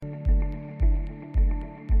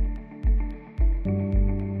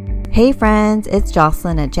Hey friends, it's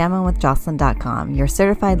Jocelyn at jamminwithjocelyn.com, your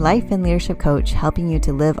certified life and leadership coach helping you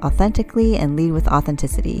to live authentically and lead with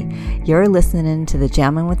authenticity. You're listening to the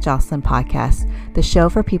Jammin' with Jocelyn podcast, the show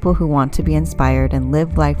for people who want to be inspired and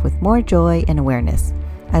live life with more joy and awareness.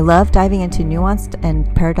 I love diving into nuanced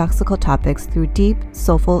and paradoxical topics through deep,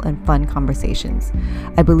 soulful, and fun conversations.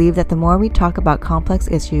 I believe that the more we talk about complex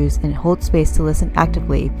issues and hold space to listen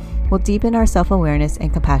actively, we'll deepen our self-awareness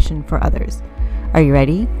and compassion for others. Are you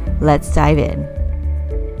ready? Let's dive in.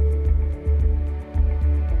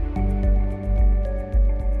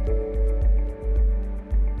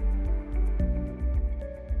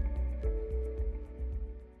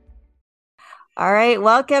 All right,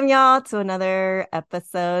 welcome y'all to another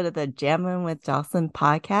episode of the Jammin' with Jocelyn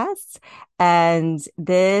podcast. And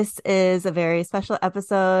this is a very special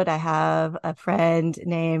episode. I have a friend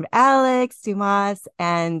named Alex Dumas,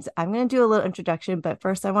 and I'm going to do a little introduction, but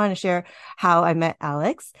first I want to share how I met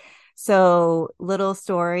Alex. So little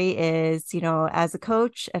story is, as a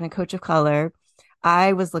coach and a coach of color,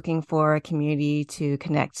 I was looking for a community to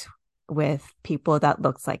connect with people that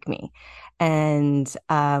looks like me. And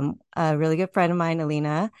a really good friend of mine,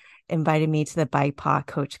 Alina, invited me to the BIPOC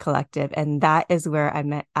Coach Collective. And that is where I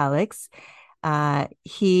met Alex.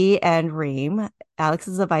 He and Reem, Alex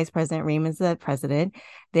is the vice president, Reem is the president.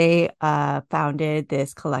 They founded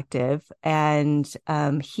this collective. And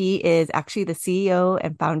he is actually the CEO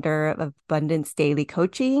and founder of Abundance Daily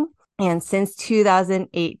Coaching. And since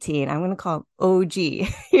 2018, I'm going to call him OG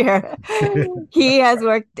here. He has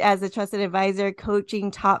worked as a trusted advisor, coaching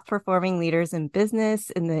top performing leaders in business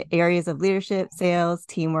in the areas of leadership, sales,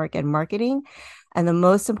 teamwork, and marketing. And the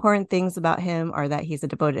most important things about him are that he's a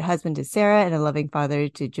devoted husband to Sarah and a loving father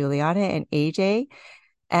to Juliana and AJ.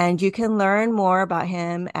 And you can learn more about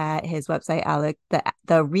him at his website,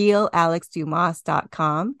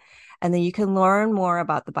 therealAlexDumas.com. And then you can learn more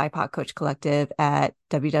about the BIPOC Coach Collective at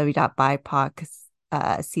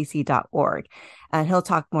www.bipocCC.org. And he'll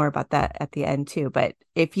talk more about that at the end too. But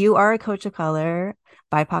if you are a coach of color,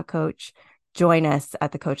 BIPOC coach, join us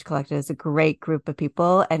at the Coach Collective. It's a great group of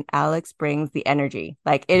people. And Alex brings the energy.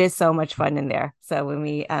 Like, it is so much fun in there. So when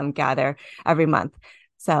we gather every month.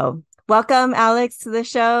 So welcome, Alex, to the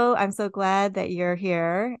show. I'm so glad that you're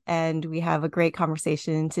here and we have a great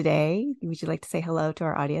conversation today. Would you like to say hello to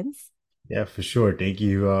our audience? Yeah, for sure. Thank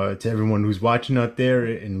you to everyone who's watching out there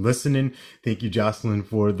and listening. Thank you, Jocelyn,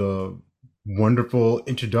 for the wonderful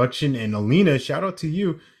introduction. And Alina, shout out to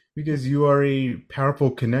you because you are a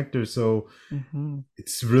powerful connector. So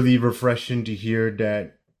It's really refreshing to hear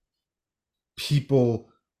that people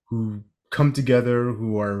who come together,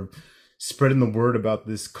 who are spreading the word about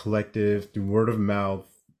this collective through word of mouth,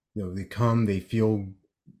 they come, they feel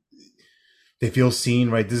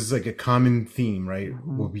seen, right? This is like a common theme, right?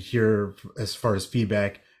 What we hear as far as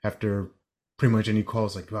feedback after pretty much any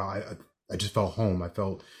calls, like, wow, I just felt home. I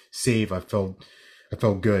felt safe. I felt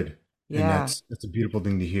good. Yeah. And that's a beautiful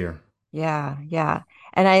thing to hear. Yeah. Yeah.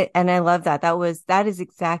 And I love that. That is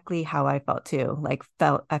exactly how I felt too. Like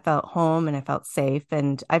I felt home and I felt safe.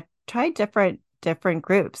 And I've tried different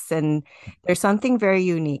groups, and there's something very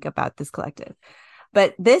unique about this collective.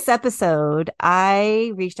 But this episode,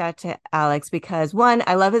 I reached out to Alex because, one,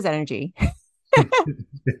 I love his energy.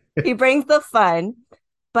 He brings the fun,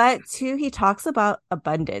 but two, he talks about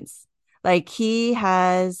abundance. Like, he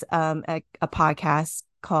has a podcast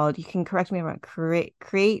called, you can correct me if I'm wrong,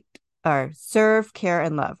 create or serve, care,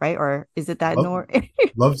 and love, right? Or is it that?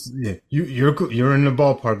 Loves, yeah. You're in the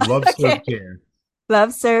ballpark. Love, Okay. serve, care.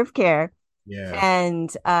 Love, serve, care. Yeah.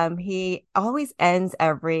 And he always ends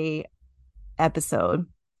every episode.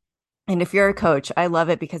 And if you're a coach, I love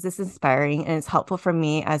it because it's inspiring and it's helpful for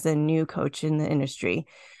me as a new coach in the industry.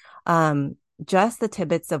 Just the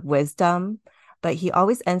tidbits of wisdom, but he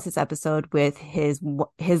always ends his episode with his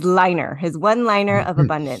one-liner of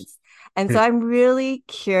abundance. And so I'm really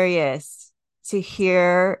curious to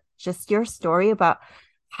hear just your story about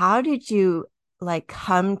how did you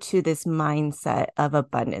come to this mindset of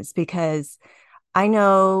abundance? Because I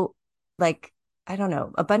know, I don't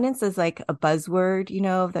know, abundance is like a buzzword,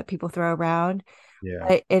 that people throw around. Yeah.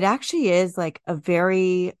 But it actually is like a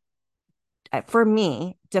very, for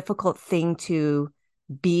me, difficult thing to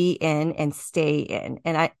be in and stay in.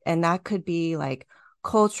 And that could be like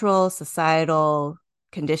cultural, societal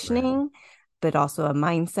conditioning, Right. but also a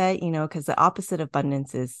mindset, because the opposite of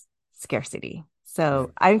abundance is scarcity.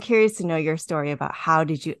 So I'm curious to know your story about how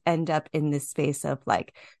did you end up in this space of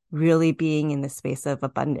really being in the space of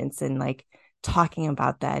abundance and talking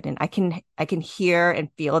about that. And I can hear and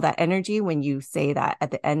feel that energy when you say that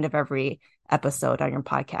at the end of every episode on your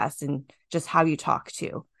podcast, and just how you talk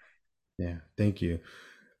too. Yeah. Thank you.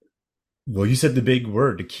 Well, you said the big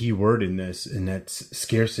word, the key word in this, and that's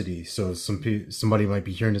scarcity. So somebody might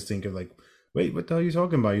be hearing this thinking like, "Wait, what the hell are you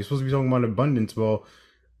talking about? You're supposed to be talking about abundance." Well,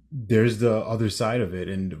 there's the other side of it,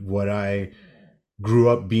 and what I grew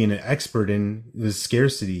up being an expert in the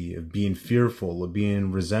scarcity of being fearful, of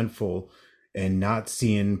being resentful, and not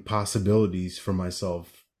seeing possibilities for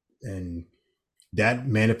myself. And that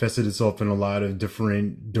manifested itself in a lot of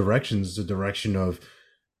different directions. The direction of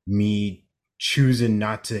me choosing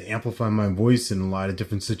not to amplify my voice in a lot of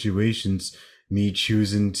different situations, me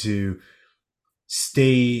choosing to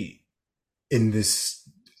stay in this,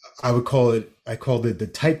 I called it the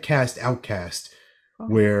typecast outcast, Oh.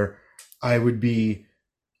 where I would be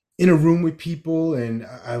in a room with people and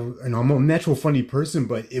I'm a natural funny person,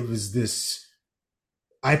 but it was this,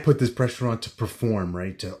 I put this pressure on to perform,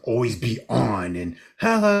 right? To always be on and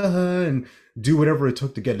ha ha ha and do whatever it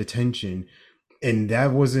took to get attention. And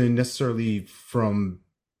that wasn't necessarily from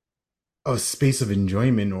a space of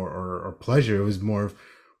enjoyment or pleasure. It was more of,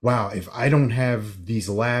 wow, if I don't have these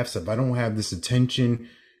laughs, if I don't have this attention,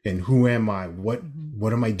 and who am I? Mhm.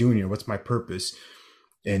 What am I doing here? What's my purpose?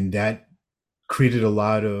 And that created a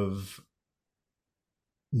lot of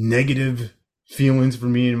negative feelings for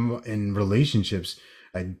me in relationships.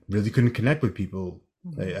 I really couldn't connect with people.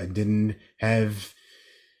 Mhm. I didn't have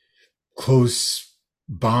close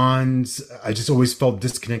bonds. I just always felt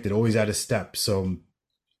disconnected, always out of step. So,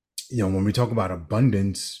 when we talk about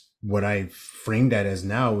abundance, what I frame that as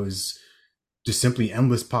now is just simply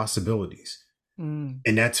endless possibilities. Mm.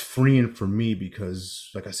 And that's freeing for me because,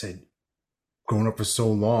 like I said, growing up for so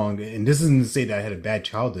long, and this isn't to say that I had a bad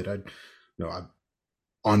childhood. I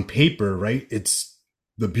on paper, right? It's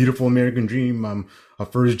the beautiful American dream. I'm a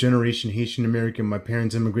first generation Haitian American. My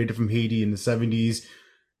parents immigrated from Haiti in the 70s,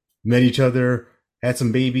 met each other, had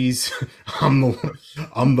some babies. I'm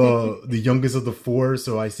the youngest of the four,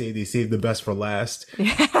 so I say they saved the best for last.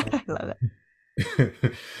 Yeah, I love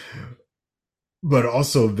it. But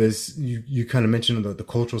also this, you kind of mentioned the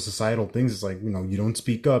cultural societal things. It's like, you don't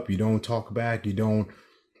speak up, you don't talk back, you don't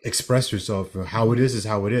express yourself. How it Mhm. is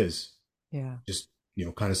how it is. Yeah. Just,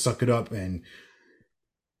 kind of suck it up. And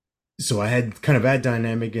so I had kind of that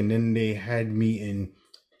dynamic, and then they had me in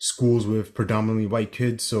schools with predominantly white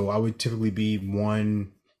kids, so I would typically be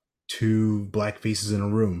one, two black faces in a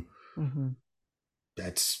room. Hmm.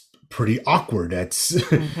 That's pretty awkward. That's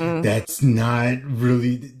Hmm. that's not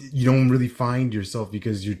really, you don't really find yourself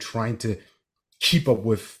because you're trying to keep up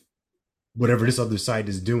with whatever this other side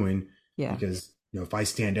is doing. Yeah. Because if I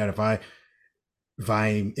stand out,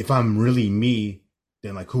 if I'm really me,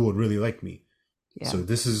 then like who would really like me? Yeah. So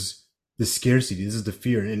this is the scarcity. This is the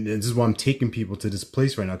fear, and this is why I'm taking people to this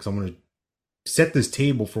place right now, because I want to set this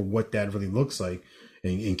table for what that really looks like,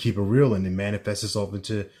 and keep it real, and then manifest itself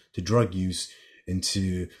into drug use,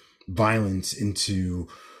 into violence, into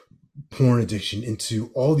porn addiction, into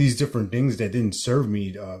all these different things that didn't serve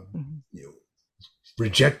me. Hmm. You know,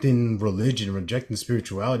 rejecting religion, rejecting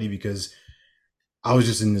spirituality, because I was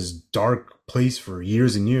just in this dark place for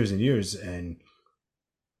years and years and years, and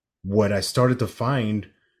what I started to find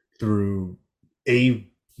through a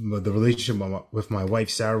the relationship with my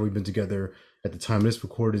wife Sarah. We've been together at the time this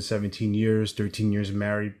recorded 17 years, 13 years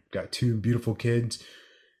married, got two beautiful kids.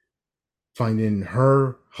 Finding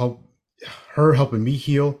her helping me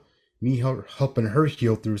heal, helping her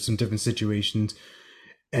heal through some different situations,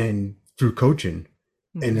 and through coaching,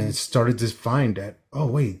 and then Hmm. started to find that, oh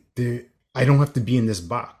wait, I don't have to be in this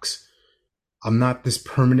box. I'm not this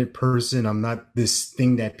permanent person. I'm not this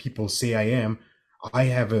thing that people say I am. I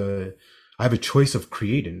have a I have a choice of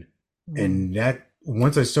creating. Hmm. And that,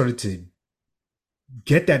 once I started to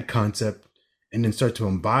get that concept and then start to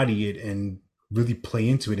embody it and really play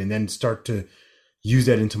into it and then start to use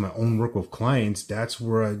that into my own work with clients, that's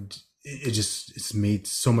where it's made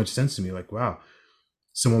so much sense to me. Like, wow,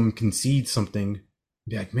 someone can see something,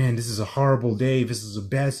 be like, man, this is a horrible day, this is a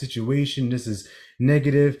bad situation, this is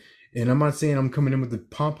negative. And I'm not saying I'm coming in with the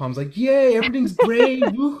pom poms like, yay, everything's great,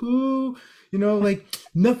 woohoo, like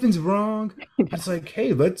nothing's wrong. But it's like,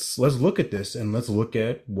 hey, let's look at this, and let's look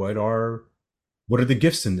at what are the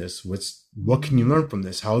gifts in this. What can you learn Hmm. from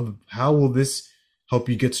this? How will this help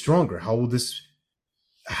you get stronger?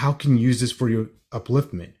 How can you use this for your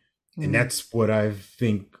upliftment? And Hmm. that's what I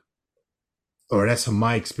think, or that's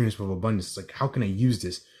my experience with abundance. It's like, how can I use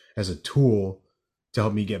this as a tool to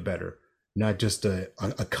help me get better? Not just a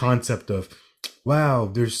concept of, wow,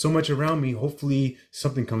 there's so much around me. Hopefully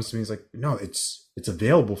something comes to me. It's like, no, it's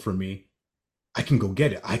available for me. I can go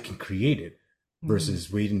get it. I can create it, Hmm. versus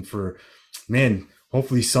waiting for, man,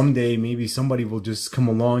 hopefully someday maybe somebody will just come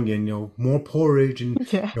along and, more porridge and,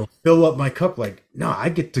 Yeah. fill up my cup. Like, no, I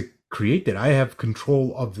get to create that. I have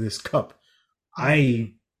control of this cup. Yeah.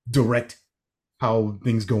 I direct how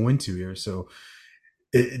things go into here. So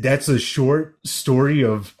that's a short story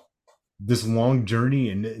of this long journey,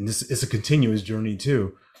 and this is a continuous journey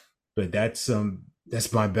too. But that's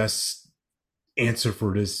my best answer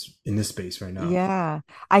for this in this space right now. Yeah.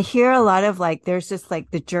 I hear a lot of like, there's just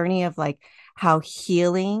like the journey of like how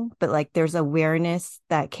healing, but like there's awareness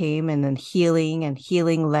that came and then healing and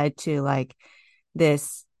healing led to like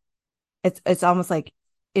this, it's almost like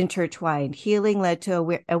intertwined. Healing led to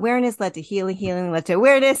awareness, led to healing, healing led to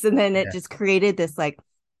awareness. And then it Yeah. just created this like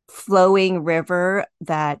flowing river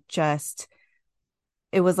that just,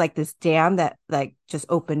 it was like this dam that like just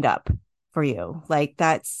opened up for you. Like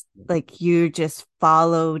that's like you just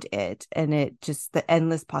followed it and it just the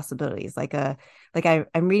endless possibilities.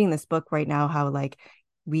 I'm reading this book right now how like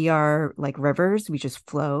we are like rivers, we just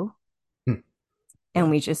flow Hmm. and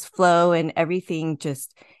Yeah. we just flow and everything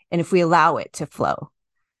just and if we allow it to flow,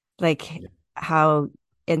 like Yeah. how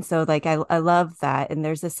and so like I love that and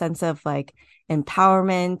there's a sense of like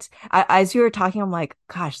empowerment. As you were talking I'm like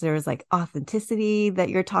gosh there was like authenticity that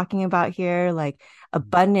you're talking about here, like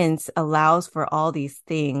abundance allows for all these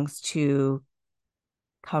things to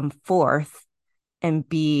come forth and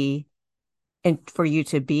be and for you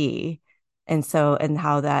to be and so and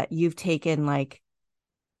how that you've taken like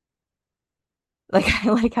I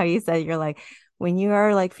like how you said you're like when you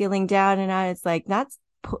are like feeling down and out, it's like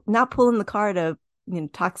not pulling the card of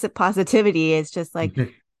toxic positivity. It's just like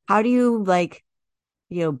how do you like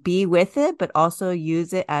be with it, but also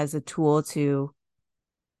use it as a tool to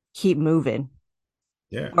keep moving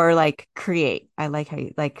Yeah. or like create. I like how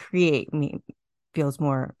you like create me feels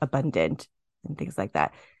more abundant and things like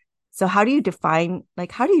that. So how do you define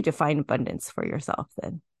abundance for yourself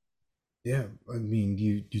then? Yeah. I mean,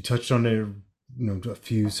 you touched on it, a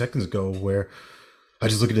few seconds ago, where I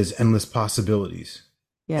just look at it as endless possibilities,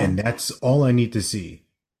 Yeah, and that's all I need to see.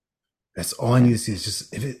 That's all I yeah, need to see. Is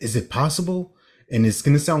just, is it possible? And it's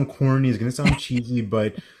gonna sound corny, it's gonna sound cheesy,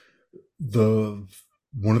 but the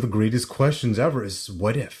one of the greatest questions ever is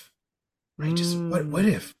what if? Right? Just what mm,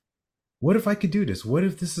 if? What if I could do this? What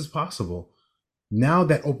if this is possible? Now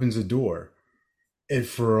that opens a door. And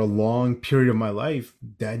for a long period of my life,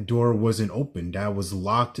 that door wasn't open. That was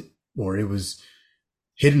locked, or it was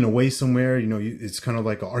hidden away somewhere. It's kind of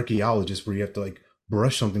like an archaeologist where you have to like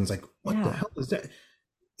brush something. It's like, what the yeah, hell is that?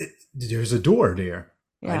 There's a door there.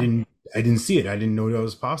 I yeah, didn't I didn't see it. I didn't know that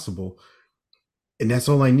was possible. And that's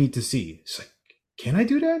all I need to see. It's like, can I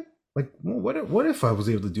do that? Like, well, what if I was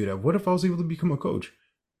able to do that? What if I was able to become a coach?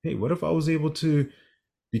 Hey, what if I was able to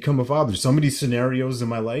become a father? Some of these scenarios in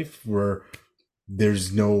my life where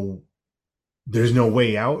there's no there's no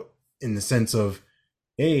way out, in the sense of,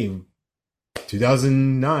 hey,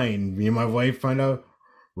 2009, me and my wife find out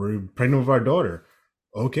we're pregnant with our daughter.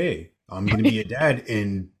 Okay, I'm gonna be a dad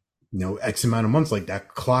in X amount of months. Like, that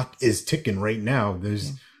clock is ticking right now.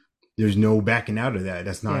 yeah, There's no backing out of that.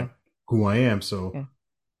 That's yeah, not who I am. So, yeah.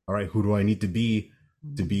 all right, who do I need to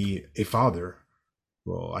Mm, be a father?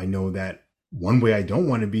 Well, I know that one way I don't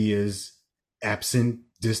want to be is absent,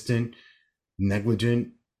 distant, negligent.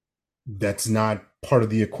 That's not part of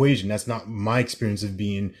the equation. That's not my experience of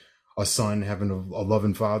being a son, having a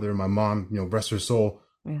loving father, my mom, rest her soul,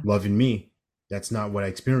 yeah, loving me. That's not what I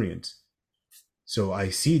experience. So I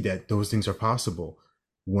see that those things are possible.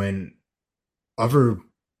 When other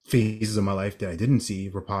phases of my life that I didn't see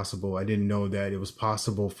were possible, I didn't know that it was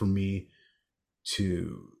possible for me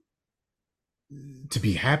to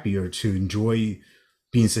be happy, or to enjoy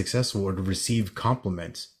being successful, or to receive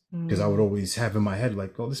compliments. Because I would mm, always have in my head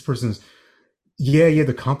like, oh, this person's, yeah,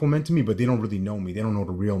 they're complimenting me, but they don't really know me. They don't know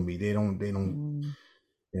the real me. They don't, mm,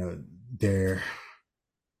 you know, they're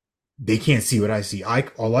they can't see what I see.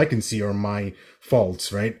 All I can see are my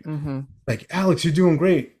faults, right? mm-hmm. Like, Alex, you're doing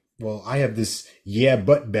great. Well, I have this yeah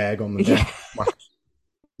butt bag on the Yeah, back.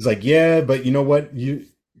 It's like, yeah, but you know what?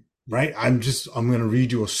 Right? I'm gonna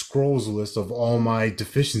read you a scrolls list of all my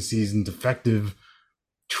deficiencies and defective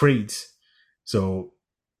traits. So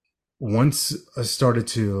once I start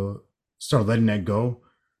letting that go,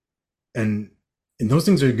 and those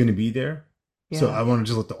things are going to be there. So yeah, I want to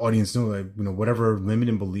just let the audience know that, whatever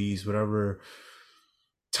limiting beliefs, whatever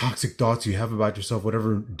toxic thoughts you have about yourself,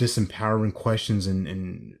 whatever disempowering questions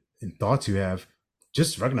and thoughts you have,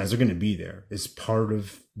 just recognize they're going to be there. It's part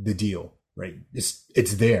of the deal, right? It's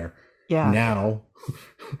there. yeah. Now,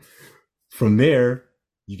 from there,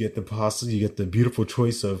 you get the beautiful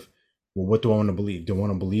choice of, well, what do I want to believe? Do I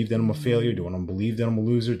want to believe that I'm a failure? Do I Mm, want to believe that I'm a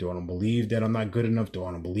loser? Do I want to believe that I'm not good enough? Do I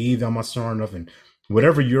want to believe that I'm not smart enough? And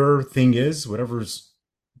whatever your thing is, whatever's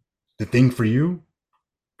the thing for you,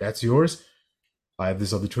 that's yours. I have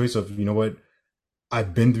this other choice of, you know what,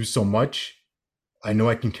 I've been through so much. I know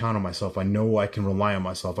I can count on myself. I know I can rely on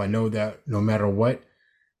myself. I know that no matter what,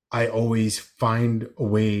 I always find a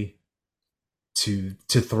way to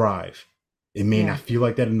thrive. It may Yeah. not feel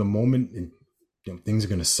like that in the moment, and things are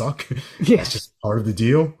gonna suck. Yeah. That's just part of the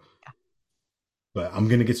deal. But I'm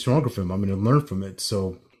gonna get stronger from it. I'm gonna learn from it.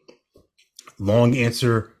 So long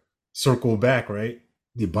answer, circle back, right?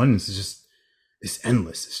 The abundance is just it's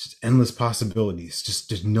endless. It's just endless possibilities. Just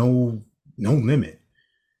there's no limit.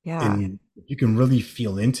 Yeah. And you can really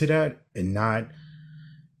feel into that and not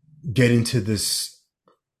get into this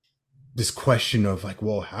question of like,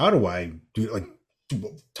 well, how do I do it? Like,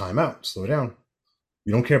 time out, slow down.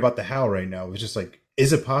 You don't care about the how right now. It's just like,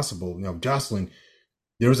 is it possible? Jocelyn,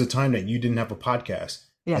 there was a time that you didn't have a podcast.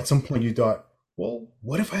 Yeah. At some point, you thought, well,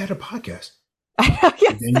 what if I had a podcast? And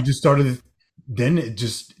Yes. then you just started. Then it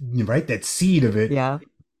just right that seed of it Yeah.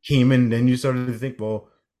 came in. Then you started to think, well,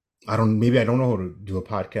 maybe I don't know how to do a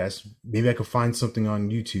podcast. Maybe I could find something on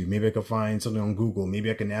YouTube. Maybe I could find something on Google. Maybe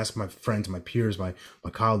I can ask my friends, my peers, my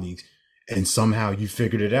colleagues, and somehow you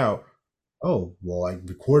figured it out. Oh, well, I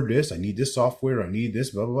record this. I need this software. I need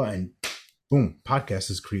this, blah, blah, blah. And boom, podcast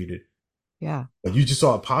is created. Yeah. Like you just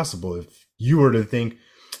saw it possible. If you were to think,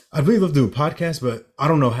 I'd really love to do a podcast, but I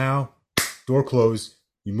don't know how, door closed,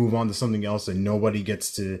 you move on to something else and nobody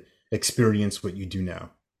gets to experience what you do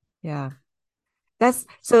now. Yeah. That's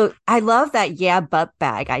so I love that yeah, but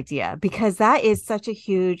bag idea because that is such a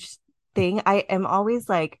huge thing. I am always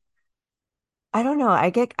like, I don't know, I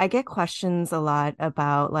get questions a lot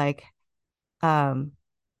about um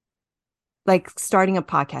like starting a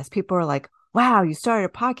podcast. People are like, wow, you started a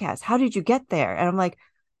podcast. How did you get there? And I'm like,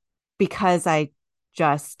 because I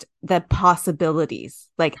just the possibilities.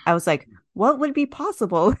 Like I was like, what would be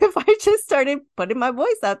possible if I just started putting my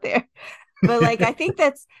voice out there? But like I think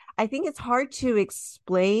it's hard to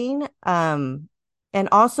explain. And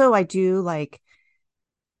also I do like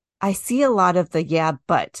I see a lot of the yeah,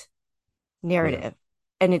 but Yeah. narrative.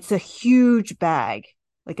 And it's a huge bag.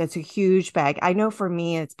 Like it's a huge bag. I know for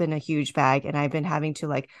me it's been a huge bag and I've been having to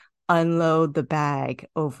like unload the bag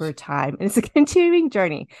over time. And it's a continuing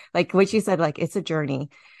journey. Like what you said, like it's a journey.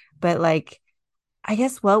 But like I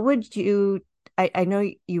guess what would you I know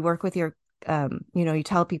you work with your you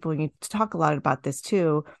tell people and you talk a lot about this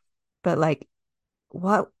too, but like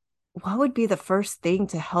what what would be the first thing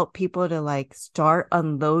to help people to like start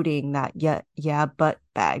unloading that yeah but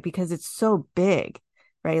bag because it's so big,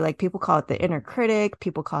 right? Like people call it the inner critic,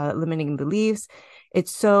 people call it limiting beliefs.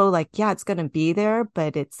 It's so like yeah, it's going to be there,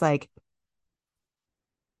 but it's like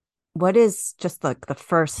what is just like the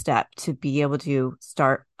first step to be able to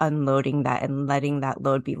start unloading that and letting that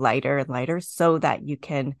load be lighter and lighter so that you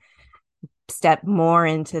can step more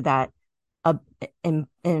into that uh,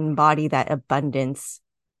 embody that abundance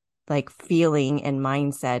like feeling and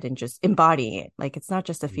mindset and just embodying it. Like it's not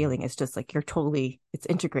just a feeling, it's just like you're totally it's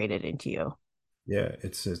integrated into you. Yeah,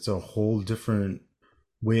 it's a whole different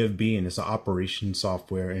way of being. It's an operation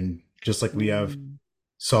software, and just like we have Mm.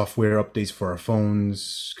 software updates for our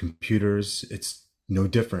phones, computers, it's no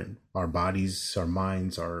different. Our bodies, our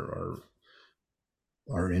minds, our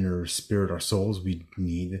inner spirit, our souls, we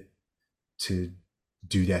need to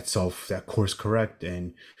do that course correct.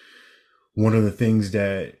 And one of the things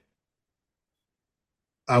that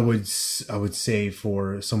I would say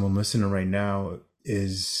for someone listening right now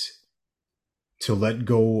is to let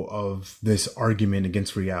go of this argument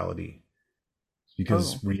against reality, Oh.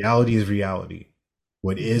 because reality is reality. Mm-hmm.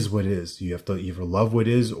 What is. You have to either love what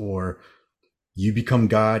is, or you become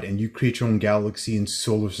God and you create your own galaxy and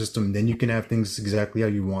solar system. And then you can have things exactly how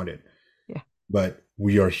you want it. Yeah. But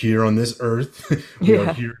we are here on this earth. We are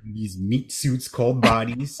Yeah. here in these meat suits called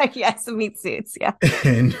bodies, Yes, meat suits. Yeah.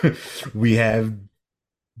 and we have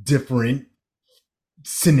different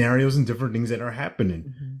scenarios and different things that are happening.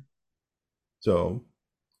 Mm-hmm. So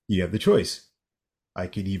you have the choice. I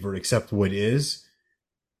could either accept what is,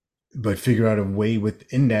 but figure out a way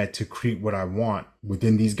within that to create what I want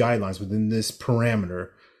within these guidelines, within this parameter,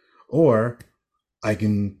 or I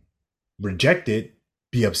can reject it,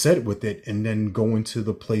 be upset with it, and then go into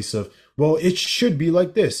the place of, well, it should be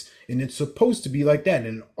like this, and it's supposed to be like that,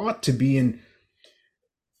 and it ought to be. And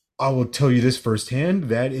I will tell you this firsthand,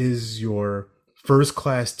 that is your first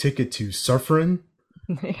class ticket to suffering.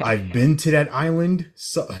 Yeah. I've been to that island,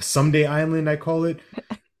 someday island, I call it.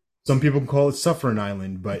 Some people call it Suffering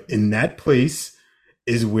Island, but in that place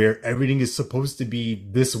is where everything is supposed to be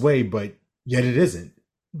this way, but yet it isn't.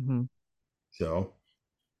 Mm-hmm. So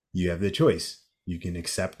you have the choice. You can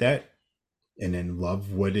accept that and then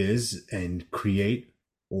love what is and create,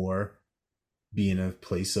 or be in a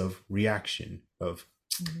place of reaction of,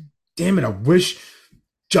 Mhm. damn it, I wish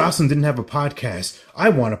Jocelyn didn't have a podcast. I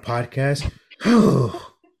want a podcast.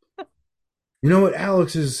 You know what?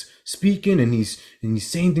 Alex is speaking and he's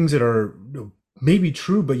saying things that are maybe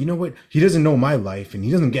true, but you know what? He doesn't know my life and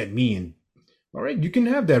he doesn't get me. And all right, you can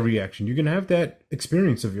have that reaction. You can have that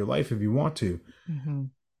experience of your life if you want to.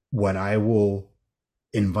 Mhm. What I will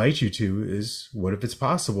invite you to is, what if it's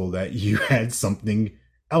possible that you had something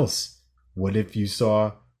else? What if you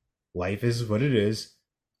saw life is what it is,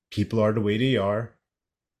 people are the way they are,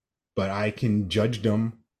 but I can judge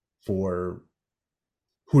them for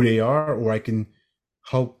who they are, or I can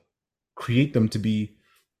help create them to be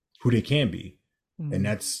who they can be. And Mhm.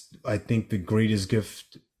 that's, I think, the greatest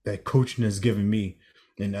gift that coaching has given me.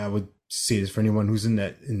 And I would say this for anyone who's in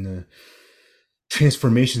the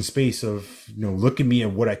transformation space of, look at me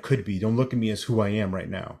at what I could be. Don't look at me as who I am right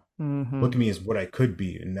now. Look Mhm. at me as what I could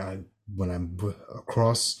be. And when I'm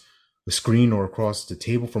across the screen or across the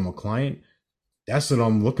table from a client, that's what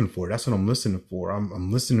I'm looking for. That's what I'm listening for.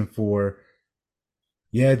 I'm listening for,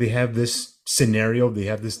 yeah, they have this scenario, they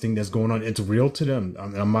have this thing that's going on. It's real to them.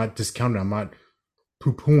 I'm not discounting, I'm not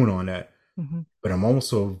poo pooing on that. Mhm. But I'm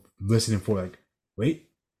also listening for, like, wait,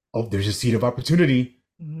 oh, there's a seed of opportunity.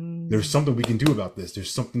 There's Mhm. something we can do about this.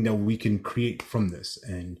 There's something that we can create from this.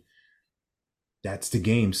 And that's the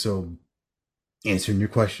game. So, answering your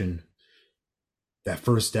question, that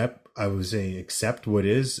first step, I would say accept what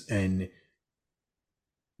is, and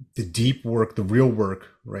the deep work, the real work,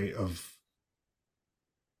 right, of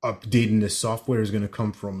updating this software is going to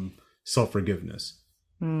come from self forgiveness.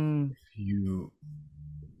 Mhm. You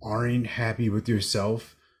aren't happy with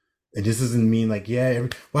yourself, and this doesn't mean like, yeah,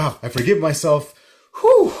 wow, I forgive myself.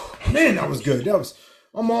 Whew, man, that was good.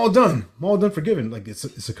 I'm all done. I'm all done forgiving. Like,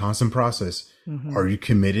 it's a constant process. Are Mhm. you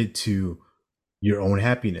committed to your own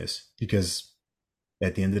happiness? Because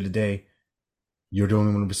at the end of the day, you're the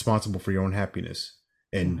only one responsible for your own happiness.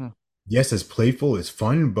 And Mhm. yes, it's playful, it's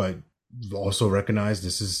fun, but also recognize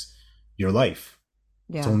this is your life.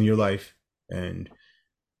 It's Yeah. only your life, and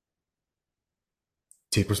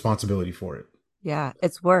take responsibility for it. Yeah.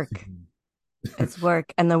 It's work. It's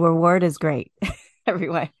work. And the reward is great.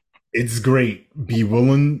 Everyone. It's great. Be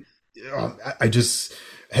willing. I just,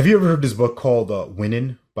 have you ever heard this book called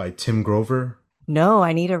Winning by Tim Grover? No,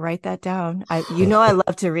 I need to write that down. I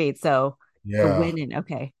love to read, so the Yeah. winning.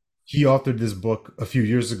 Okay. He authored this book a few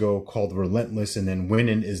years ago called Relentless, and then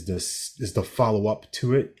Winning is the follow up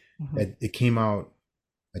to it. Mhm. It came out,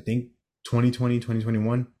 I think, 2020,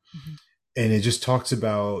 2021. Mhm. And it just talks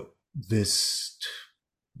about this,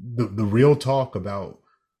 the real talk about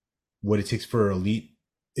what it takes for elite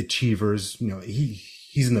achievers.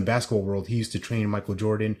 He's in the basketball world. He used to train Michael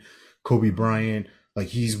Jordan, Kobe Bryant. Like,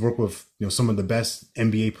 he's worked with some of the best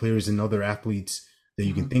NBA players and other athletes that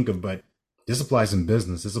you can Mhm. think of. But this applies in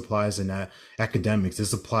business. This applies in academics.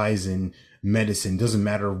 This applies in medicine. Doesn't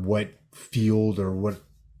matter what field or what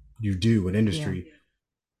you do, what Yeah. industry.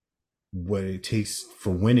 What it takes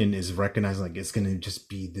for winning is recognizing, like, it's gonna just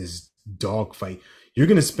be this dogfight. You're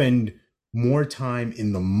gonna spend more time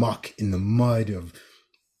in the muck, in the mud of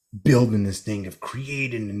building this thing, of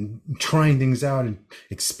creating and trying things out and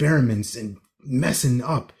experiments and messing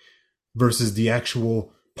up, versus the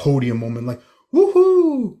actual podium moment, like,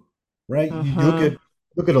 woohoo, right? You Mhm.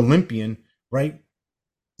 look at Olympian, right?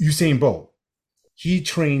 Usain Bolt. He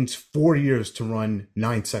trains 4 years to run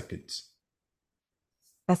 9 seconds.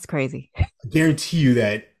 That's crazy. I guarantee you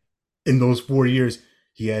that in those 4 years,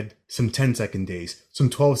 he had some 10-second days, some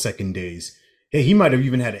 12-second days. Hey, he might have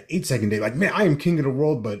even had an 8-second day. Like, man, I am king of the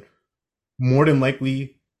world, but more than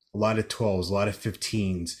likely, a lot of 12s, a lot of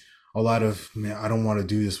 15s, a lot of, man, I don't want to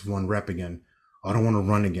do this one rep again. I don't want to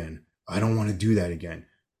run again. I don't want to do that again.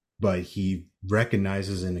 But he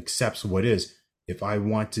recognizes and accepts what is. If I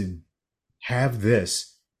want to have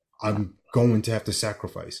this, Yeah. I'm going to have to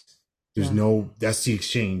sacrifice. Yeah. That's the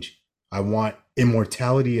exchange. I want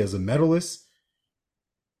immortality as a medalist.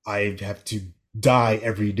 I have to die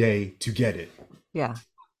every day to get it. Yeah.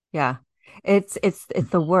 Yeah. It's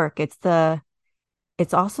the work.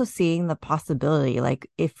 It's also seeing the possibility. Like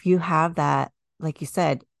if you have that, like you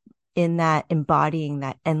said, in that embodying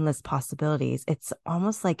that endless possibilities, it's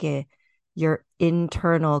almost like your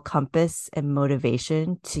internal compass and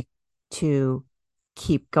motivation to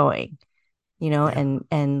keep going, Yeah.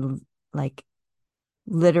 and like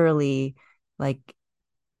literally like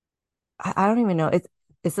I don't even know.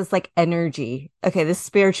 It's just like energy. Okay, this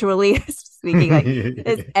spiritually speaking, like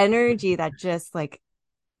this energy that just like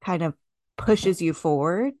kind of pushes you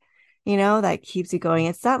forward, that keeps you going.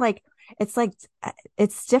 It's not like it's like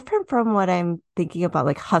it's different from what I'm thinking about,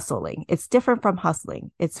 like hustling. It's different from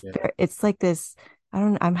hustling. Yeah. It's like this. I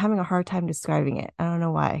don't. I'm having a hard time describing it. I don't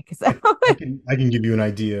know why. Because I can give you an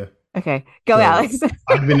idea. okay, go, So Alex.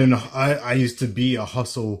 I used to be a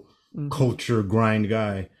hustle Hmm. culture grind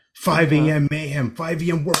guy. 5 Uh-huh. a.m. mayhem, 5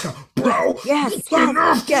 a.m. workout. Yes, Bro, yes, make an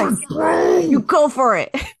yes, effort, yes. You bro. go for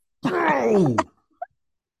it. Bro.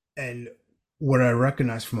 And what I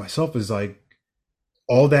recognize for myself is like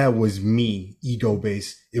all that was me, ego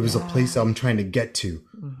based. It was a place Yeah. I'm trying to get to.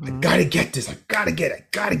 I Mm-hmm. gotta get this. I gotta get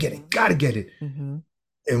it. Gotta get Mm-hmm. it. Gotta get it. Mm-hmm.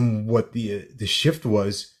 And what the shift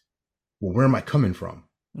was, well, where am I coming from?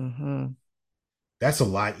 Mm-hmm. That's a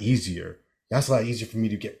lot easier. That's a lot easier for me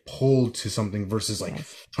to get pulled to something versus like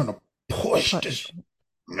Yes. trying to push this Push.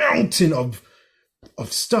 mountain of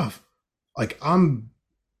stuff. Like I'm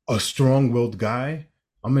a strong-willed guy.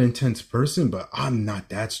 I'm an intense person, but I'm not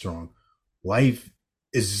that strong. Life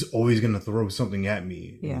is always gonna throw something at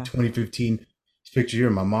me. In Yeah. 2015, this picture here,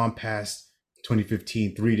 my mom passed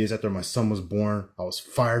 2015, 3 days after my son was born. I was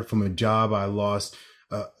fired from a job I lost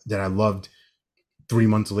that I loved 3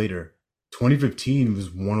 months later. 2015 was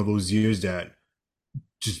one of those years that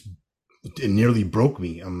just it nearly broke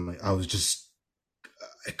me. I was just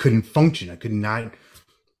I couldn't function. I could not.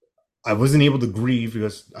 I wasn't able to grieve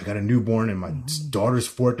because I got a newborn and my Mm-hmm. daughter's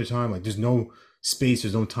 4 at the time. Like there's no space,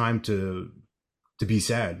 there's no time to be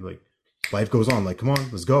sad. Like life goes on. Like come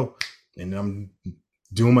on, let's go. And I'm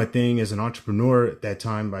doing my thing as an entrepreneur. At that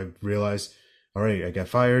time, I realized, all right, I got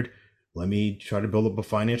fired. Let me try to build up a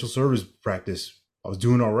financial service practice. I was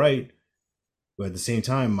doing all right, but at the same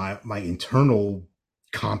time, my internal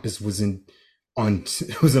compass wasn't on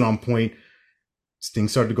point.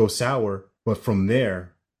 Things started to go sour. But from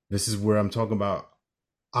there, this is where I'm talking about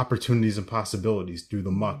opportunities and possibilities through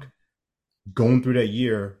the muck. Going through that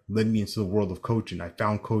year led me into the world of coaching. I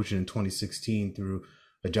found coaching in 2016 through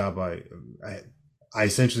a job I I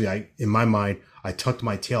essentially I in my mind I tucked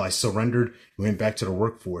my tail. I surrendered and went back to the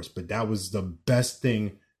workforce. But that was the best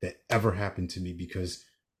thing that ever happened to me because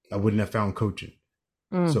I wouldn't have found coaching.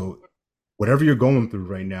 Mm. So whatever you're going through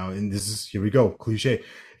right now, and this is here we go, cliche.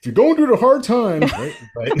 If you're going through the hard times, right?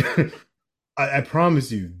 But I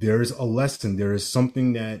promise you, there's a lesson. There is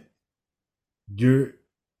something that you're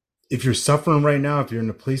if you're suffering right now, if you're in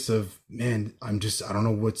a place of man, I don't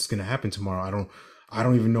know what's gonna happen tomorrow. I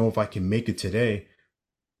don't even know if I can make it today.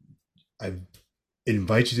 I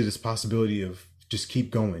invite you to this possibility of just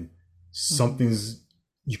keep going. Mm-hmm. Something's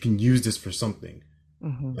you can use this for something,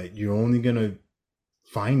 Mm-hmm. but you're only gonna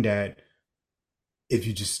find that if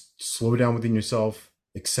you just slow down within yourself,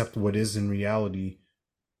 accept what is in reality,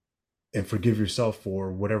 and forgive yourself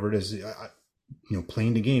for whatever it is.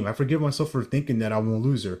 Playing the game. I forgive myself for thinking that I'm a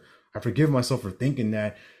loser. I forgive myself for thinking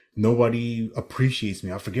that nobody appreciates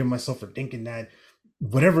me. I forgive myself for thinking that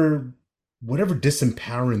whatever whatever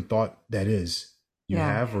disempowering thought that is you Yeah.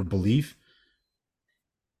 have or belief,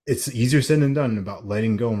 it's easier said than done about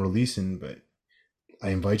letting go and releasing. But I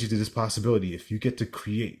invite you to this possibility. If you get to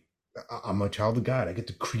create, I'm a child of God. I get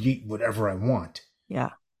to create whatever I want.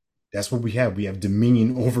 Yeah. That's what we have. We have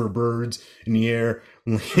dominion over birds in the air,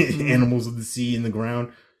 Mm-hmm. animals of the sea, in the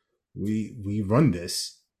ground. We run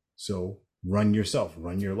this. So run yourself,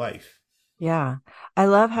 run your life. Yeah. I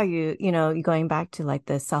love how you going back to like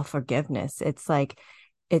the self-forgiveness. It's like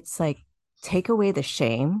take away the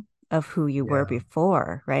shame of who you were Yeah.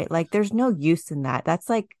 before, right? Like there's no use in that. That's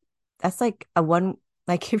like a one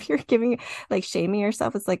like if you're giving like shaming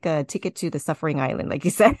yourself, it's like a ticket to the suffering island, like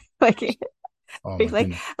you said. Like Oh you're my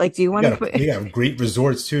goodness. like do you want to They have great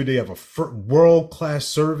resorts too. They have a world class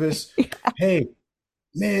service. yeah, Hey,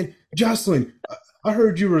 man, Jocelyn, I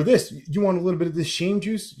heard you were this. You want a little bit of this shame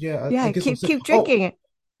juice? Yeah, I yeah, guess I'm saying. keep Oh, drinking it.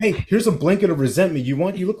 hey, here's a blanket of resentment. You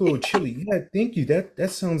want? You look a little chilly. Yeah, thank you. That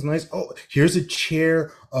sounds nice. Oh, here's a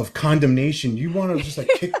chair of condemnation. You want to just like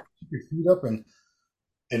kick your feet up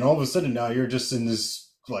and all of a sudden now you're just in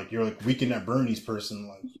this like you're like weekend at Bernie's person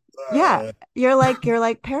like Yeah. uh, You're like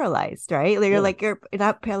paralyzed, right? Like, yeah, you're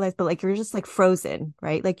not paralyzed, but like you're just like frozen,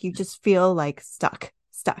 right? Like you just feel like stuck,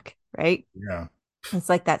 right? yeah. It's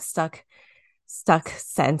like that stuck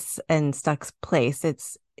sense and stuck place.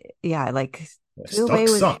 It's yeah, like do Stuck away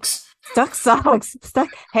with sucks. stuck sucks. Stuck.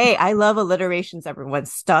 Hey, I love alliterations, everyone.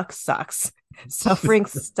 Stuck sucks. Suffering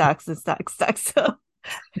sucks and stuck. So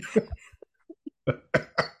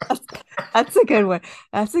that's, that's a good one.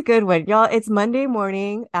 That's a good one. Y'all, it's Monday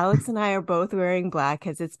morning. Alex and I are both wearing black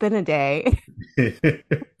because it's been a day.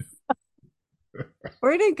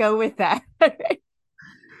 We're gonna go with that.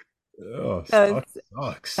 Oh, So stuck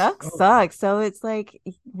sucks. stuck Oh, sucks. So it's like,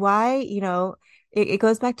 why, it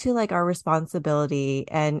goes back to like our responsibility,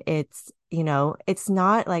 and it's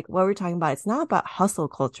not like what we're talking about. It's not about hustle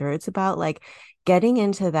culture. It's about like getting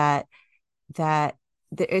into that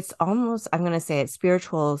it's almost, I'm going to say it,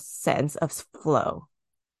 spiritual sense of flow.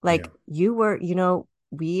 Yeah, Like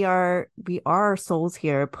we are souls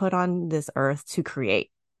here put on this earth to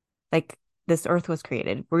create. Like this earth was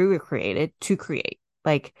created. We were created to create.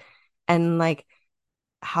 Like, and like,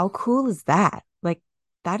 how cool is that? Like,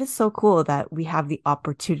 that is so cool that we have the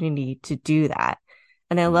opportunity to do that.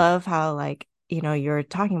 And I yeah, love how, like, you're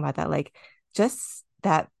talking about that, like, just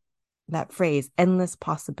that phrase, endless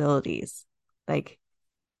possibilities. Like,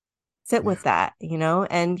 sit yeah, with that,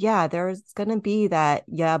 and yeah, there's gonna be that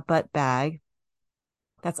yeah, but bag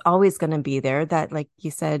that's always going to be there, that like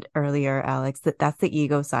you said earlier, Alex, that's the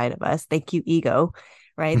ego side of us. Thank you, ego.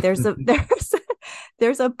 Right, there's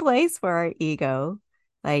a place for our ego,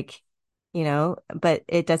 like, but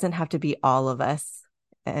it doesn't have to be all of us,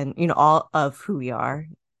 and all of who we are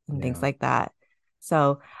and things yeah. like that.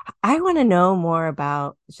 So I want to know more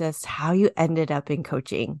about just how you ended up in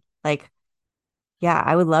coaching. Like, yeah,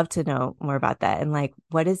 I would love to know more about that, and like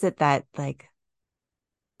what is it that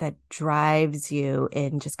drives you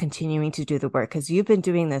in just continuing to do the work, because you've been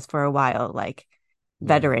doing this for a while, like Right.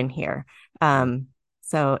 veteran here. Yeah.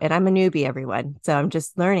 So, and I'm a newbie, everyone, so I'm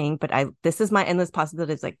just learning, but I this is my endless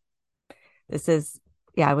possibilities. Like, this is,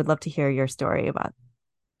 yeah, I would love to hear your story about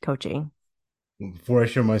coaching. Before I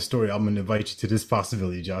share my story, I'm gonna invite you to this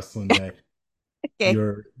possibility, Jocelyn, that Okay.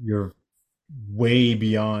 you're way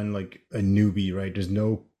beyond like a newbie, right? There's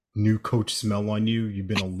no new coach smell on you. You've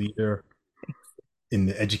been a leader in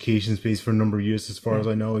the education space for a number of years, as far Yeah. as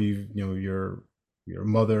I know. You're a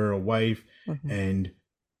mother, a wife, Hmm. and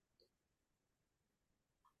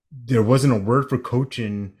there wasn't a word for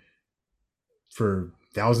coaching for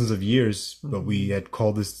thousands of years, but we Hmm. had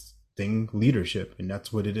called this thing leadership, and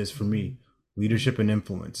that's what it is for Hmm. me. Leadership and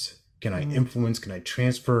influence. Can I Hmm. influence? Can I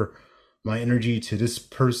transfer my energy to this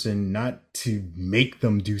person, not to make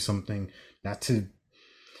them do something, not to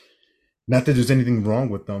not that there's anything wrong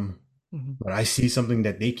with them, Hmm. but I see something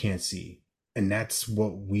that they can't see. And that's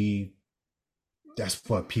what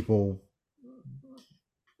people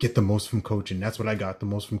get the most from coaching. That's what I got the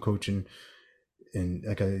most from coaching. And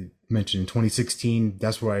like I mentioned, in 2016,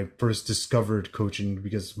 that's where I first discovered coaching,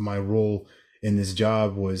 because my role in this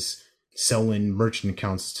job was selling merchant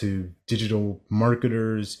accounts to digital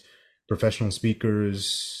marketers, professional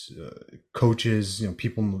speakers, coaches,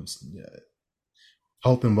 people in the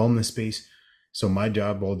health and wellness space. So my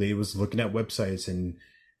job all day was looking at websites and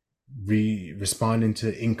responding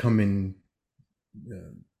to incoming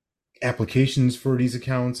uh, applications for these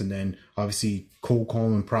accounts, and then obviously cold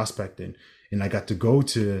calling and prospecting. And I got to go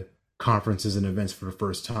to conferences and events for the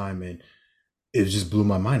first time, and it just blew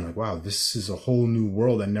my mind. Like, wow, this is a whole new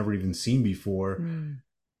world I've never even seen before, Hmm.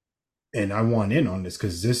 and I want in on this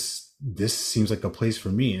because this seems like a place for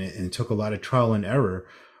me. And it took a lot of trial and error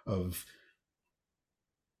of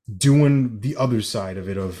doing the other side of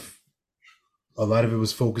it. Of a lot of it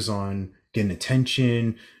was focused on getting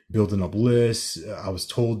attention, building up lists. I was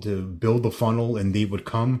told to build the funnel and they would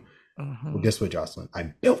come. Well, Hmm. guess what, Jocelyn? I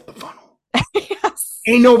built the funnel. Yes.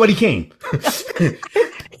 Ain't nobody came.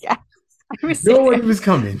 Yeah, I was Nobody there. was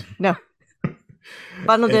coming. No,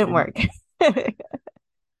 funnel didn't And, work.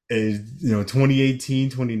 2018,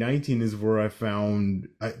 2019 is where I found,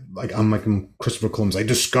 I'm like Christopher Columbus. I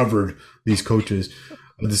discovered these coaches.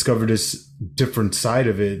 I discovered this different side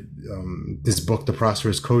of it. This book, The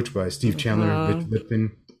Prosperous Coach by Steve Chandler and Rich Hmm.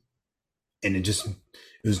 Lippin. And it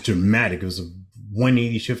was dramatic. It was a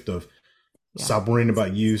 180 shift of Yeah. stop worrying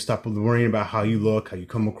about you, stop worrying about how you look, how you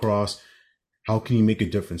come across. How can you make a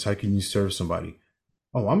difference? How can you serve somebody?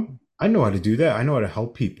 Oh, I know how to do that. I know how to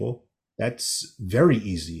help people. That's very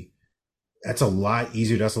easy. That's a lot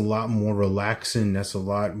easier. That's a lot more relaxing. That's a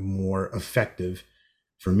lot more effective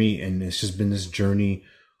for me. And it's just been this journey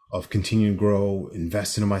of continuing to grow,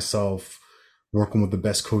 investing in myself, working with the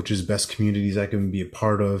best coaches, best communities I can be a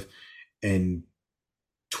part of. And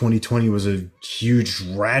 2020 was a huge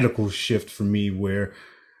radical shift for me, where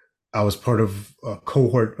I was part of a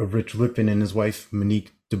cohort of Rich Lippin and his wife,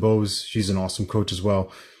 Monique DeBose. She's an awesome coach as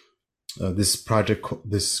well. This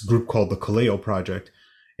group called the Kaleo Project.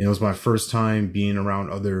 And it was my first time being around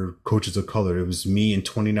other coaches of color. It was me and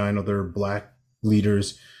 29 other Black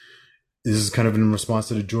leaders. This is kind of in response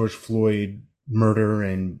to the George Floyd murder,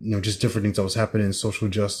 and just different things that was happening in social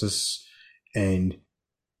justice. And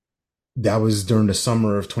that was during the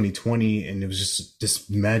summer of 2020, and it was just this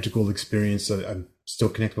magical experience. I'm still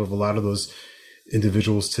connected with a lot of those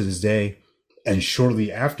individuals to this day. And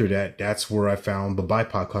shortly after that, that's where I found the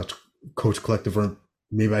BIPOC Coach Collective, or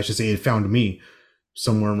maybe I should say it found me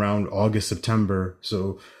somewhere around August, September.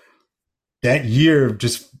 So that year,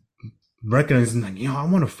 just recognizing like, I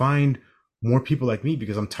want to find more people like me,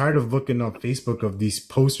 because I'm tired of looking on Facebook of these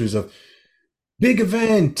posters of big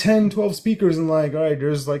event, 10, 12 speakers, and like, all right,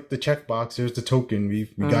 there's like the checkbox, there's the token, we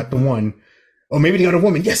got the Hmm. one. Oh, maybe they got a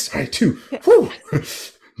woman. Yes, all right, two. Whew.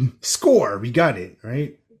 Score, we got it,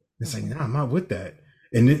 right? It's like, Hmm. nah, I'm not with that.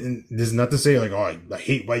 And this is not to say like, oh, I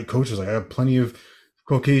hate white coaches. Like, I have plenty of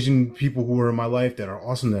Caucasian people who are in my life that are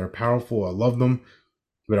awesome, that are powerful. I love them.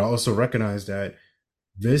 But I also recognize that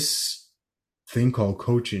this thing called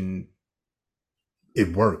coaching,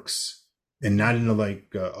 it works, and not in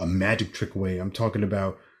a magic trick way. I'm talking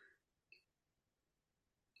about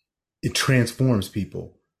it transforms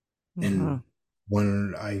people. Hmm. And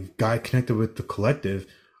when I got connected with the collective,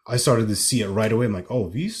 I started to see it right away. I'm like, oh,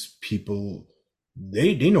 these people,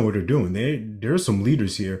 they know what they're doing. There's some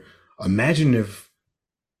leaders here. Imagine if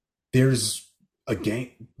there's a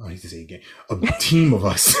gang, I hate to say gang, a team of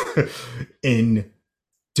us in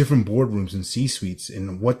different boardrooms and C suites,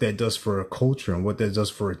 and what that does for a culture and what that does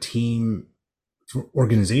for a team, for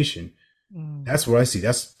organization. Hmm. That's what I see.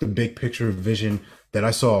 That's the big picture vision that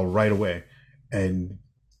I saw right away. And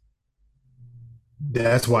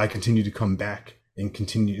that's why I continue to come back and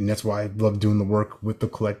continue. And that's why I love doing the work with the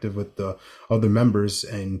collective, with the other members.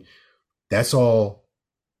 And that's all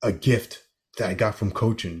a gift that I got from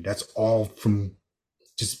coaching. That's all from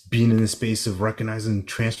just being in the space of recognizing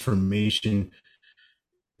transformation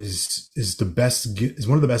is the best, is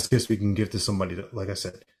one of the best gifts we can give to somebody. That, like I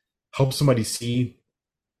said, help somebody see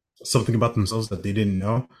something about themselves that they didn't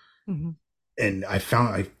know. Hmm. And I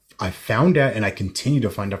found that, and I continue to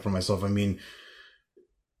find out for myself. I mean,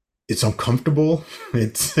 it's uncomfortable.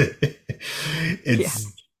 It's Yeah.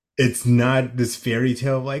 it's it's not this fairy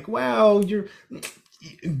tale of like, wow, you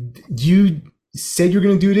said you're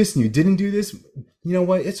gonna do this and you didn't do this. You know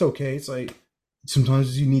what? It's okay. It's like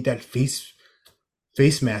sometimes you need that face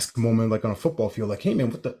mask moment, like on a football field. Like, hey man,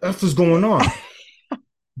 what the f is going on?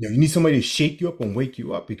 You need somebody to shake you up and wake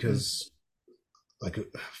you up, because like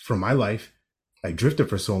for my life, I drifted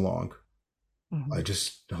for so long. Hmm.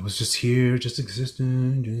 I was just here, just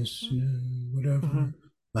existing, just Hmm. whatever Hmm.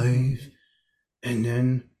 life. And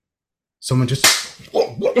then someone just,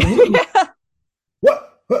 whoa, Yeah. what?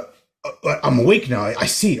 I'm awake now. I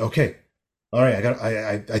see. Okay. All right.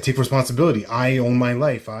 I take responsibility. I own my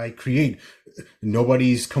life. I create.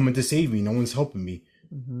 Nobody's coming to save me. No one's helping me.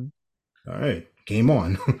 Hmm. All right. Game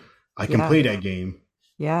on. I can Yeah. play that game.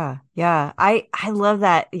 Yeah. Yeah. I love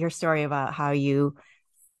that your story about how you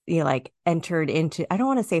like entered into, I don't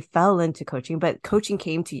want to say fell into coaching, but coaching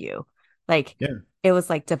came to you. Like Yeah. it was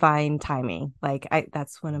like divine timing. Like I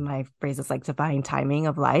that's one of my phrases, like divine timing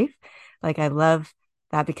of life. Like I love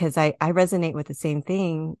that because I resonate with the same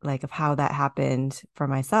thing, like of how that happened for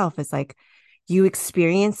myself. It's like you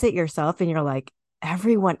experience it yourself and you're like,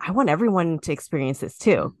 everyone, I want everyone to experience this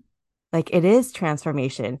too. Like it is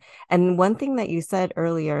transformation. And one thing that you said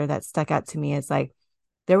earlier that stuck out to me is like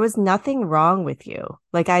there was nothing wrong with you.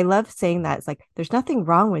 Like I love saying that. It's like there's nothing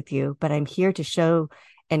wrong with you, but I'm here to show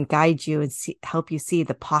and guide you and help you see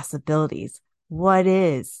the possibilities. What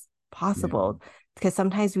is Yeah. possible? Because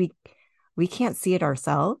sometimes we can't see it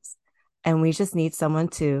ourselves, and we just need someone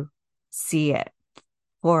to see it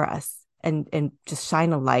for us and just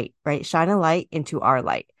shine a light, right? Shine a light into our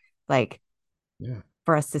light, like Yeah.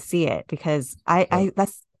 for us to see it. Because But I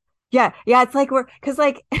that's yeah, yeah. It's like we're because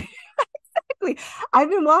like I've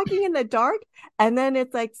been walking in the dark and then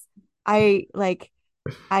it's like I like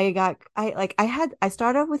I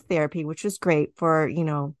started with therapy, which was great for,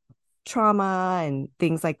 trauma and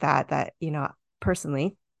things like that,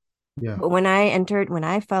 personally. yeah. But when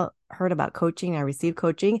I felt heard about coaching, I received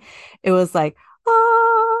coaching, it was like,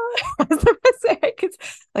 oh, that's the best way I could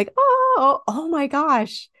like, oh my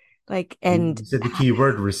gosh. Like, and You said the key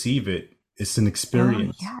word, receive it. It's an oh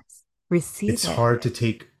experience. yes, receive It's it. hard to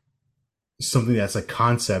take something that's a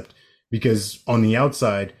concept, because on the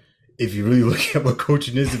outside, if you really look at what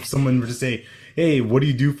coaching is, if someone were to say, hey, what do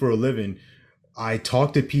you do for a living? I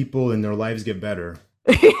talk to people and their lives get better.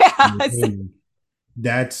 Yes. And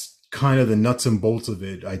that's kind of the nuts and bolts of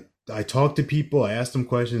it. I talk to people, I ask them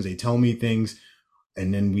questions, they tell me things,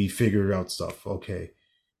 and then we figure out stuff. Okay.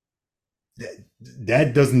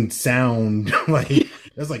 That doesn't sound like,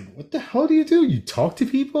 that's like, what the hell do? You talk to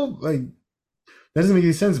people? Like, that doesn't make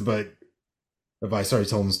any sense. But if I started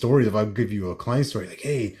telling stories, if I give you a client story, like,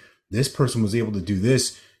 hey, this person was able to do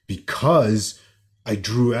this because I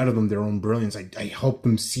drew out of them their own brilliance. I helped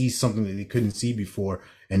them see something that they couldn't see before,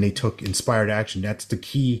 and they took inspired action. That's the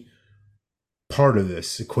key part of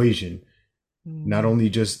this equation. Not Mm. only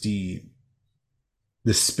just the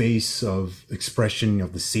space of expression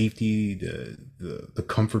of the safety, the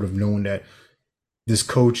comfort of knowing that this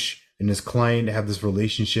coach and this client have this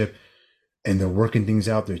relationship and they're working things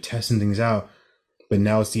out, they're testing things out. But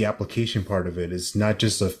now it's the application part of it. It's not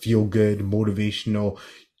just a feel good, motivational,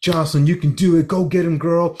 Jocelyn, you can do it. Go get him,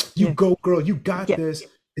 girl. You Yeah. go, girl. You got Yeah. this.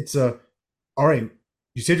 It's a, all right,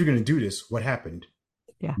 you said you're going to do this. What happened?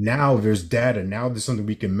 Yeah. Now there's data. Now there's something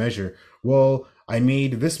we can measure. Well, I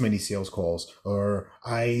made this many sales calls, or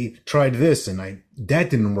I tried this and that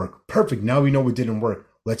didn't work. Perfect. Now we know it didn't work.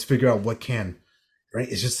 Let's figure out what can. Right?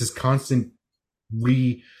 It's just this constant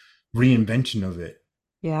re reinvention of it.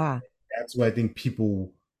 Yeah. That's what I think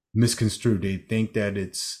people misconstrue. They think that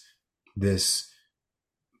it's this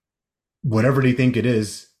whatever they think it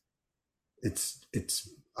is. It's.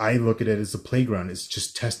 I look at it as a playground. It's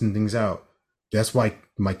just testing things out. That's why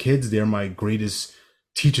my kids, they're my greatest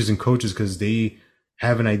teachers and coaches because they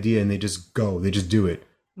have an idea and they just go. They just do it.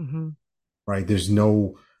 Mm-hmm. Right? There's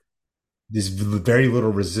very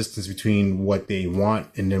little resistance between what they want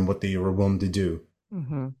and then what they are willing to do.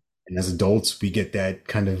 Mm-hmm. And as adults, we get that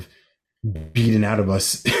kind of beaten out of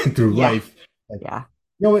us through Yeah. life. Like, Yeah.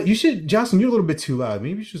 you know what? You should, Jocelyn. You're a little bit too loud.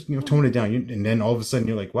 Maybe you should, tone it down. And then all of a sudden,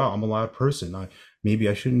 you're like, "Wow, I'm a loud person. Maybe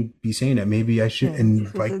I shouldn't be saying that. Maybe I should." Yeah.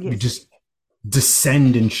 And like, we just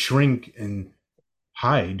descend and shrink and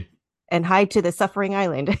hide. And hide to the suffering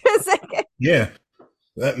island. It's like, Yeah,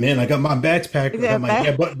 man. I got my backpack. is I got that my bad?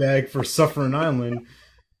 yeah butt bag for Suffering Island.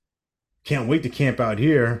 Can't wait to camp out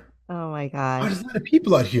here. Oh my Oh, gosh. there's a lot of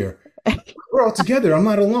people out here. We're all together. I'm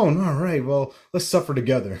not alone. All right. Well, let's suffer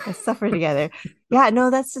together. Let's suffer together. Yeah, no,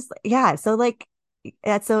 that's just yeah. So like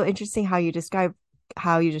that's so interesting how you describe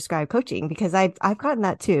coaching because I've gotten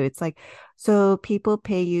that too. It's like, so people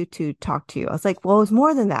pay you to talk to you. I was like, well, it's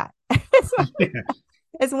more than that. Yeah.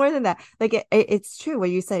 It's more than that. Like it's true what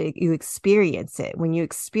you said. You experience it. When you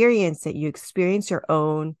experience it, you experience your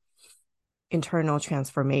own internal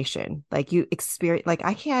transformation. Like you experience. Like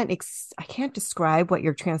I can't describe what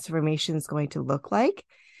your transformation is going to look like,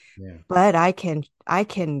 Yeah. but I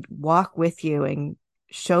can walk with you and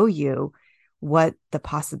show you what the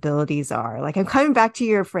possibilities are. Like I'm coming back to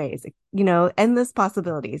your phrase, endless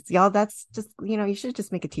possibilities. Y'all, that's just, you should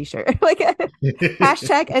just make a t-shirt. Like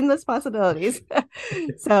hashtag endless possibilities.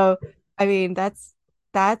 So, I mean, that's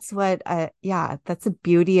what yeah, that's the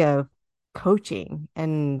beauty of coaching.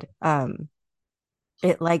 And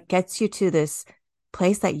it like gets you to this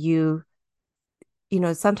place that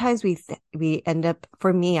sometimes we end up,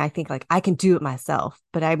 for me, I think like I can do it myself,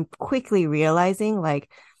 but I'm quickly realizing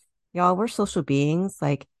like, y'all, we're social beings.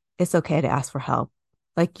 Like it's okay to ask for help.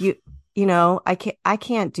 Like I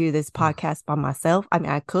can't do this podcast by myself. I mean,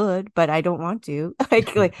 I could, but I don't want to.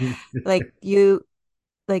 Like you,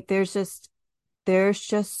 like there's just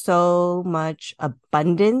so much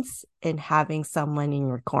abundance in having someone in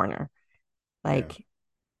your corner. Yeah. Like,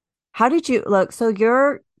 how did you look? So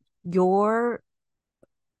your your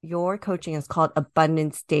coaching is called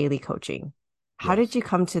abundance daily coaching. How did Yes. you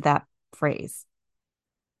come to that phrase?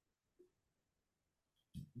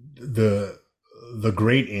 The the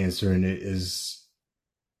great answer in it is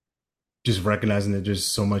just recognizing that there's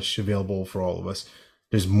so much available for all of us.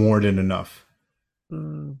 There's more than enough.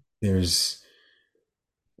 Mm, There's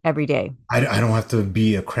every day. I don't have to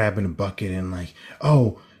be a crab in a bucket and like,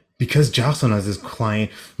 oh, because Jocelyn has this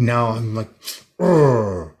client, now I'm like,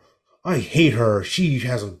 oh, I hate her. She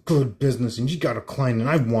has a good business and she got a client and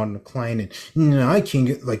I want a client and I can't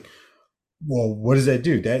get like, well, what does that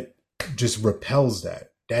do? That just repels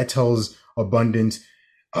that. That tells abundance,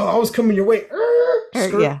 oh, I was coming your way.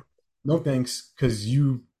 Skirt. Yeah. No thanks, because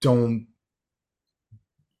you don't.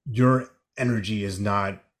 Your energy is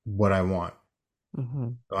not what I want. Hmm.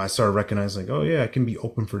 So I started recognizing, like, oh yeah, I can be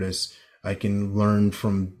open for this. I can learn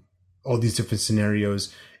from all these different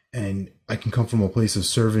scenarios, and I can come from a place of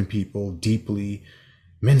serving people deeply.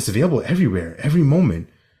 Man, it's available everywhere, every moment.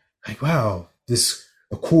 Like, wow, this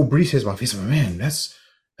a cool breeze hits my face. I'm like, man, that's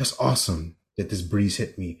awesome that this breeze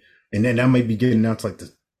hit me. And then that might be getting out to like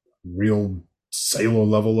the real cellular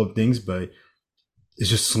level of things, but it's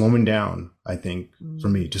just slowing down, I think, for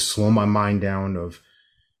me. Mm, Just slow my mind down of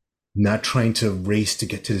not trying to race to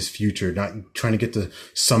get to this future, not trying to get to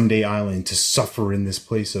someday island to suffer in this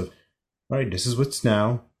place of, all right, this is what's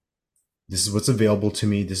now. This is what's available to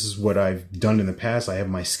me. This is what I've done in the past. I have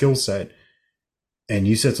my skill set. And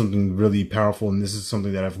you said something really powerful. And this is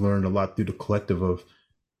something that I've learned a lot through the collective of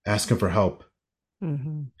asking for help.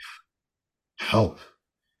 hmm. Help.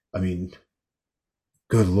 I mean,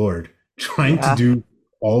 good Lord, trying to Yeah. do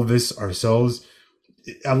all this ourselves.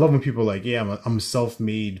 I love when people are like, yeah, I'm a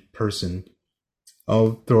self-made person.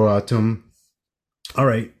 I'll throw out to them, all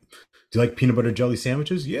right, do you like peanut butter jelly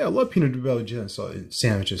sandwiches? Yeah, I love peanut butter jelly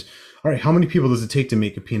sandwiches. All right, how many people does it take to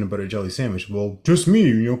make a peanut butter jelly sandwich? Well, just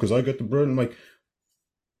me, because I got the bread. I'm like,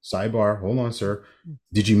 sidebar, hold on, sir.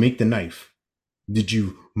 Did you make the knife? Did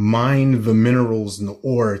you mine the minerals in the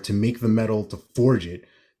ore to make the metal to forge it?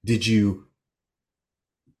 Did you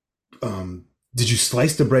did you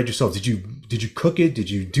slice the bread yourself? Did you cook it? Did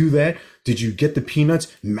you do that? Did you get the peanuts,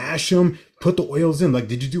 mash them, put the oils in? Like,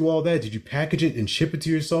 did you do all that? Did you package it and ship it to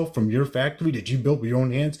yourself from your factory? Did you build with your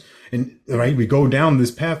own hands? And right, we go down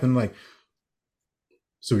this path and like,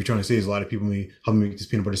 so we're trying to say is a lot of people help me make this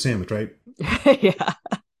peanut butter sandwich, right? Yeah.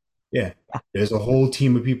 Yeah. There's a whole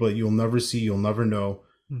team of people that you'll never see, you'll never know,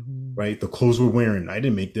 Mhm. right? The clothes we're wearing, I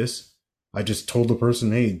didn't make this. I just told the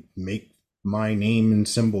person, hey, make my name and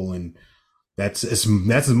symbol, and that's as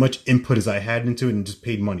much input as I had into it, and just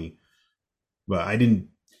paid money. But I didn't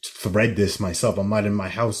thread this myself. I'm not in my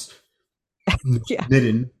house Yeah.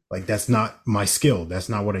 knitting. Like, that's not my skill. That's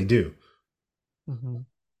not what I do. Mhm.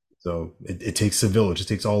 So it takes a village. It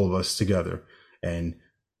takes all of us together. And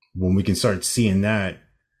when we can start seeing that,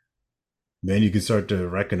 then you can start to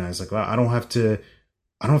recognize like, wow, I don't have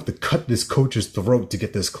to cut this coach's throat to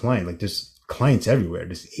get this client. Like, there's clients everywhere.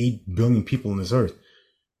 There's 8 billion people on this earth.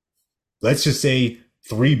 Let's just say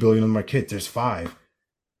 3 billion of them are kids. There's five.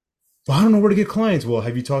 Well, I don't know where to get clients. Well,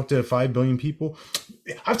 have you talked to 5 billion people?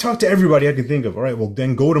 I've talked to everybody I can think of. All right, well,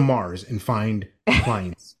 then go to Mars and find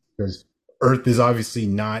clients, because Earth is obviously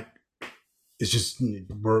not, it's just,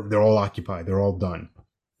 they're all occupied. They're all done,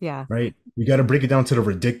 Yeah. right? You got to break it down to the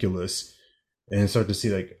ridiculous and start to see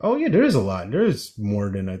like, oh, yeah, there is a lot. There is more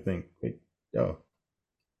than I think. Like, oh,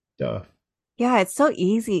 duh. Yeah, it's so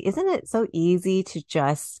easy. Isn't it so easy to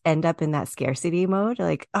just end up in that scarcity mode?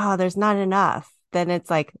 Like, oh, there's not enough. Then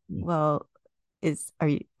it's like, well, are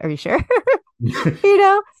you sure? You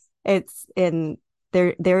know, it's in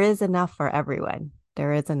there is enough for everyone.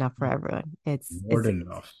 There is enough for everyone. More It's than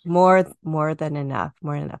enough. more than enough,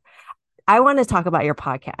 more than enough. I want to talk about your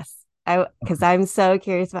podcast. I because I'm so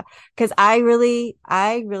curious about because I really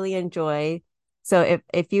enjoy. So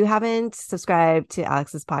if you haven't subscribed to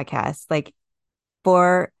Alex's podcast, like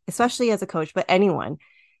for especially as a coach, but anyone,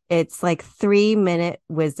 it's like 3 minute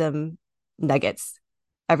wisdom nuggets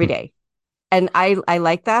every day. And I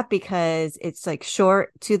like that because it's like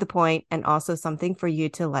short to the point and also something for you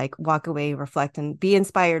to like walk away, reflect, and be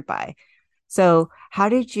inspired by. So how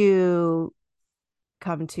did you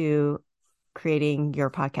come to creating your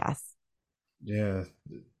podcast? Yeah.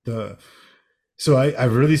 The So I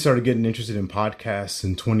really started getting interested in podcasts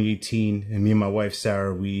in 2018, and me and my wife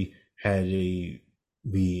Sarah, we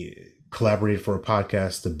collaborated for a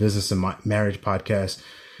podcast, the Business and Marriage podcast,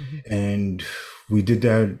 Mhm. and we did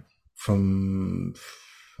that from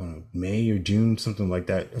May or June, something like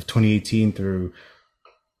that, of 2018 through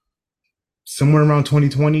somewhere around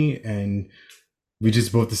 2020, and we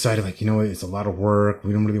just both decided like, it's a lot of work.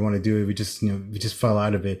 We don't really want to do it. We just fell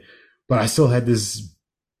out of it. But I still had this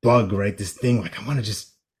bug, right? This thing like, I want to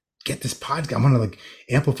just get this podcast. I want to like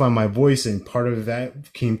amplify my voice. And part of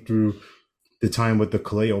that came through the time with the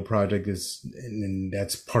Kaleo project and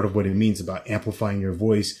that's part of what it means about amplifying your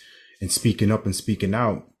voice and speaking up and speaking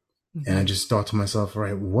out. And I Mhm. just thought to myself, all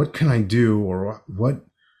right, what can I do, or what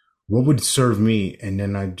would serve me? And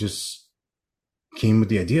then I just came with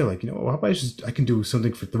the idea, like, how about I can do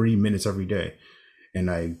something for 3 minutes every day. And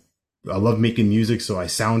I love making music, so I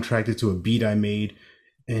soundtracked it to a beat I made,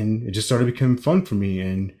 and it just started becoming fun for me.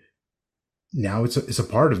 And now it's a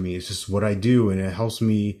part of me. It's just what I do, and it helps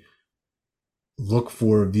me look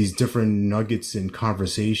for these different nuggets and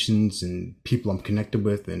conversations and people I'm connected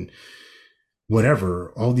with and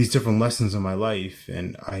whatever, all these different lessons in my life.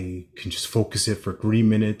 And I can just focus it for 3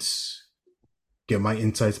 minutes, get my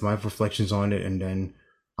insights, my reflections on it, and then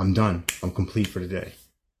I'm done. I'm complete for the day.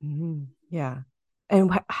 Mhm. Yeah. And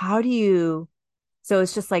how do you, so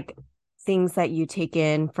it's just like things that you take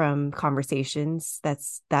in from conversations.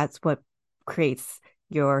 That's what creates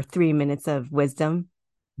your 3 minutes of wisdom.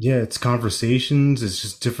 Yeah, it's conversations. It's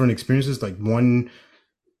just different experiences. Like one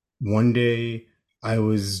day I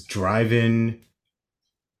was driving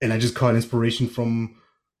and I just caught inspiration from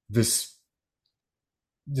this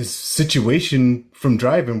this situation from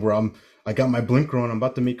driving where I got my blinker on. I'm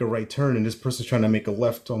about to make a right turn, and this person's trying to make a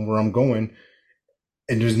left on where I'm going,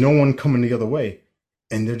 and there's no one coming the other way,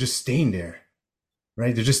 and they're just staying there,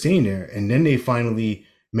 right? They're just staying there, and then they finally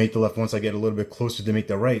make the left once I get a little bit closer to make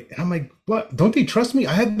the right, and I'm like, what? Don't they trust me?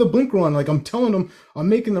 I had the blinker on, like I'm telling them I'm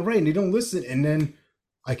making the right, and they don't listen, and then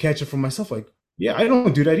I catch it from myself, like, yeah, I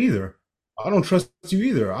don't do that either. I don't trust you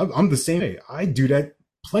either. I'm the same way. I do that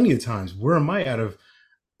plenty of times. Where am I out of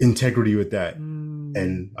integrity with that? Mm,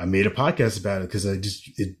 And I made a podcast about it because I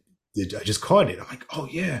just caught it. I'm like, oh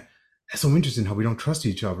yeah, that's so interesting how we don't trust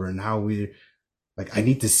each other and how we like. I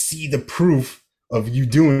need to see the proof of you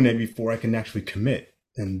doing it before I can actually commit.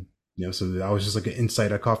 And so that was just like an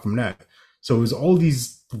insight I caught from that. So it was all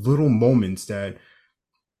these little moments that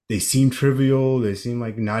they seem trivial, they seem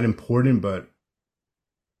like not important, but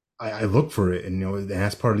I look for it, and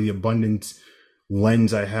that's part of the abundance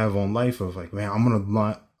lens I have on life of like, man,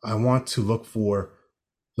 I want to look for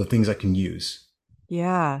the things I can use.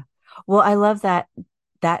 yeah. Well, I love that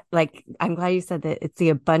like I'm glad you said that it's the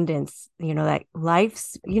abundance, that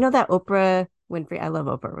life's, that Oprah Winfrey, I love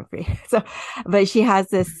Oprah Winfrey. So, but she has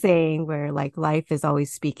this saying where like life is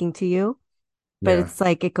always speaking to you, but Yeah, it's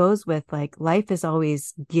like it goes with like life is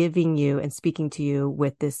always giving you and speaking to you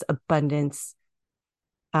with this abundance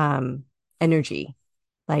um energy,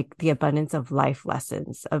 like the abundance of life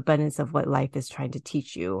lessons, abundance of what life is trying to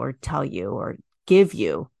teach you or tell you or give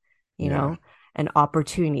you, you yeah, know, and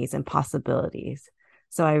opportunities and possibilities.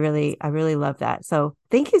 So I really love that. So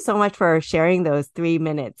thank you so much for sharing those 3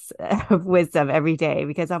 minutes of wisdom every day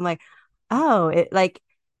because I'm like, oh,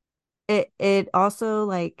 it also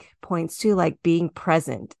like points to like being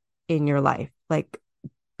present in your life, like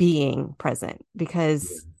being present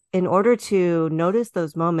because in order to notice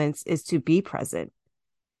those moments is to be present,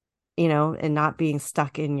 and not being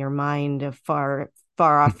stuck in your mind of far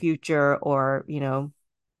off future or,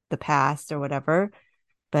 the past or whatever.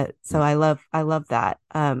 But so yeah, I love that.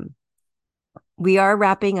 We are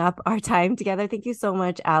wrapping up our time together. Thank you so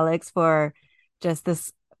much, Alex, for just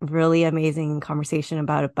this really amazing conversation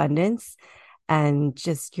about abundance and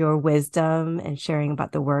just your wisdom and sharing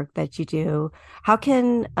about the work that you do. How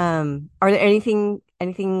can are there anything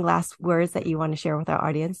last words that you want to share with our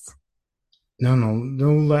audience?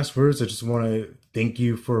 no last words. I just want to thank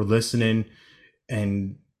you for listening,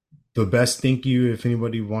 and the best thank you, if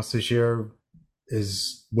anybody wants to share,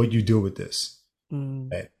 is what you do with this.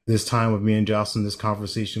 Mm, At this time with me and Jocelyn, this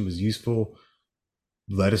conversation was useful.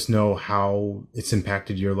 Let us know how it's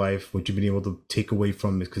impacted your life, what you've been able to take away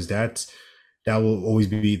from it, because that will always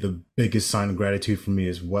be the biggest sign of gratitude for me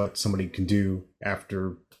is what somebody can do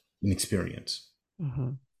after an experience.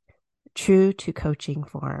 mhm. True to coaching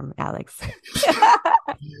form, Alex.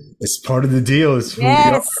 It's part of the deal. It's who we are.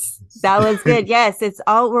 Yes, that was good. Yes,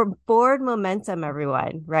 we're board momentum,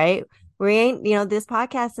 everyone, right? We ain't, this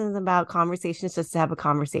podcast isn't about conversations just to have a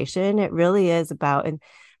conversation. It really is about and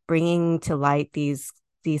bringing to light these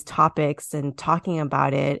topics and talking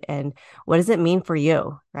about it. And what does it mean for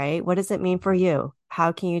you, right? What does it mean for you?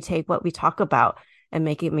 How can you take what we talk about and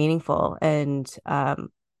make it meaningful? And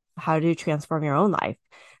how to transform your own life?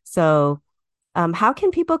 So, how can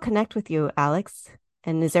people connect with you, Alex?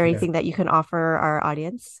 And is there Yeah. anything that you can offer our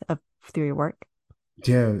audience through your work?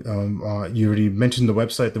 Yeah. You already mentioned the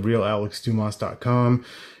website, therealalexdumas.com.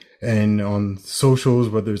 And on socials,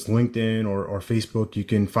 whether it's LinkedIn or Facebook, you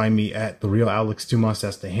can find me at the real Alex Dumas.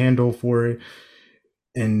 That's the handle for it.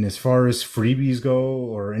 And as far as freebies go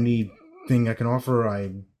or anything I can offer,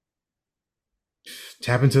 I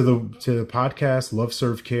tap into the podcast Love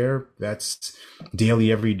Serve Care. That's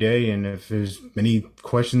daily every day, and if there's any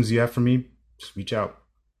questions you have for me, just reach out.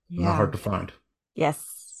 I'm not Yeah. hard to find.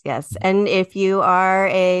 Yes. Yes. And if you are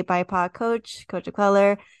a BIPOC coach of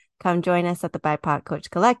color, come join us at the BIPOC Coach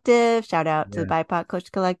Collective. Shout out to the Yeah, BIPOC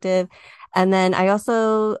Coach Collective. And then I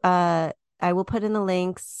also I will put in the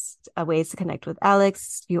links, ways to connect with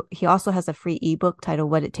Alex. He also has a free ebook titled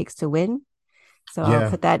What It Takes to Win. So I'll yeah.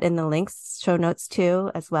 put that in the links, show notes too,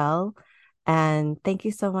 as well. And thank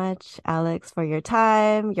you so much, Alex, for your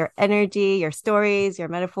time, your energy, your stories, your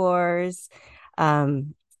metaphors.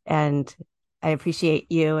 Um, and I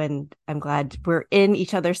appreciate you, and I'm glad we're in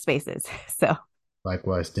each other's spaces. So,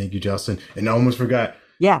 Likewise, thank you, Justin. And I almost forgot.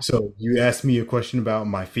 yeah. So you asked me a question about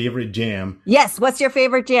my favorite jam. Yes. What's your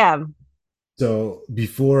favorite jam? So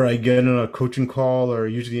before I get on a coaching call or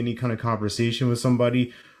usually any kind of conversation with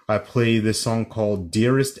somebody, I play this song called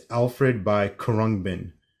 "Dearest Alfred" by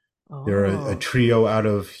Khruangbin. They're a Oh, trio out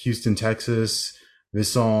of Houston, Texas.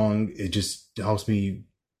 This song, it just helps me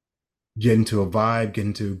get into a vibe, get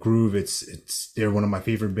into a groove. They're one of my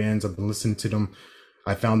favorite bands. I've been listening to them.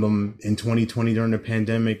 I found them in 2020 during the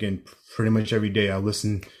pandemic, and pretty much every day I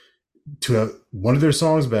listen to one of their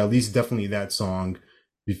songs, but at least definitely that song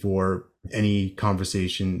before any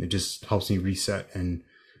conversation. It just helps me reset, and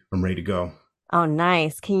I'm ready to go. oh,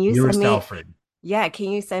 nice. Can you send Dearest me Alfred, Yeah, can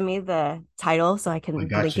you send me the title so I I can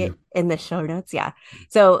got link it you. in the show notes? Yeah.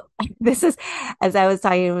 So this is as I was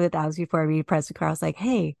talking with Alex before we pressed the car, I was like,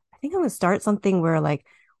 hey, I think I'm gonna start something where like,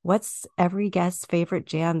 what's every guest's favorite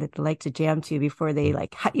jam that they like to jam to before they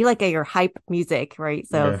like you like your hype music, right?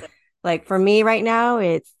 So Yeah. like for me right now,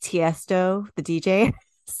 it's Tiesto, the DJ.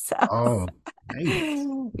 So Oh,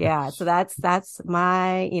 nice. yeah, so that's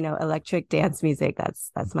my, electric dance music.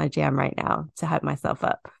 That's my jam right now to hype myself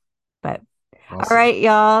up. But all Awesome. right,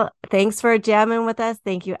 y'all. Thanks for jamming with us.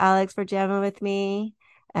 Thank you, Alex, for jamming with me.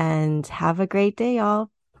 And have a great day, y'all.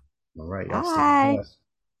 All right, y'all stay Bye. blessed.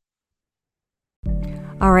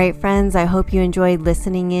 All right, friends, I hope you enjoyed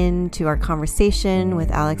listening in to our conversation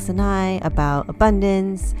with Alex and I about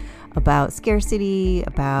abundance, about scarcity,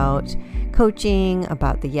 about coaching,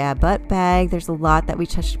 about the yeah, but bag. There's a lot that we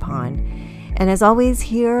touched upon. And as always,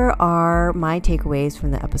 here are my takeaways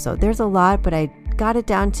from the episode. There's a lot, but I got it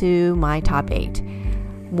down to my top 8.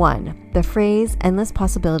 1. The phrase endless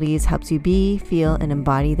possibilities helps you be, feel, and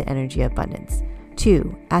embody the energy of abundance.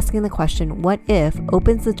 2. Asking the question, what if,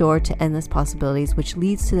 opens the door to endless possibilities, which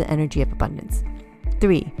leads to the energy of abundance.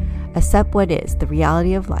 3. Accept what is, the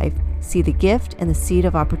reality of life, see the gift and the seed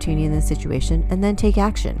of opportunity in the situation, and then take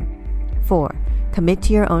action. 4. Commit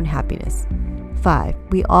to your own happiness. 5.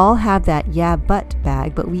 We all have that yeah but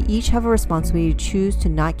bag, but we each have a responsibility to choose to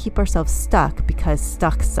not keep ourselves stuck because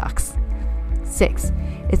stuck sucks. 6.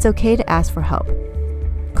 It's okay to ask for help.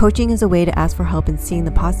 Coaching is a way to ask for help in seeing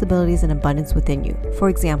the possibilities and abundance within you. For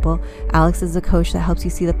example, Alex is a coach that helps you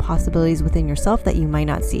see the possibilities within yourself that you might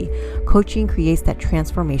not see. Coaching creates that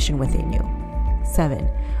transformation within you. 7.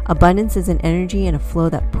 Abundance is an energy and a flow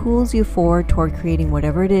that pulls you forward toward creating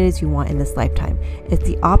whatever it is you want in this lifetime. It's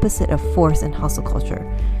the opposite of force and hustle culture.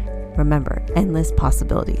 Remember, endless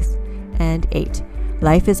possibilities. And 8.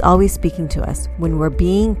 Life is always speaking to us. When we're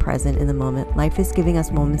being present in the moment, life is giving us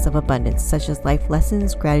moments of abundance, such as life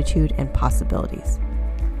lessons, gratitude, and possibilities.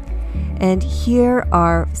 And here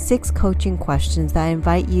are 6 coaching questions that I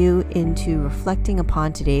invite you into reflecting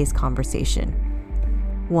upon today's conversation.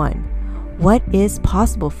 1. What is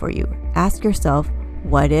possible for you? Ask yourself,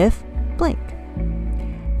 what if blank?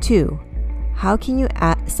 2. How can you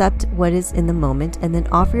accept what is in the moment and then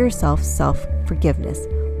offer yourself self-forgiveness?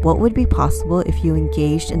 What would be possible if you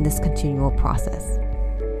engaged in this continual process?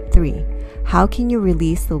 3. How can you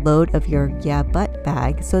release the load of your yeah but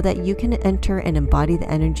bag so that you can enter and embody the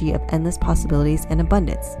energy of endless possibilities and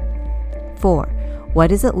abundance? 4. What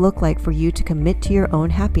does it look like for you to commit to your own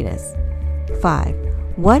happiness? 5.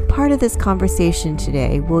 What part of this conversation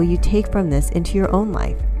today will you take from this into your own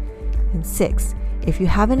life? And 6. If you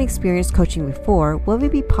haven't experienced coaching before, what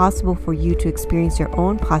would be possible for you to experience your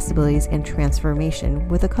own possibilities and transformation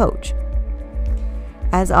with a coach?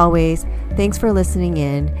 As always, thanks for listening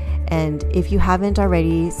in. And if you haven't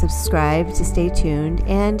already, subscribe to stay tuned.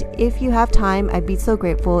 And if you have time, I'd be so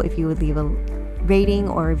grateful if you would leave a rating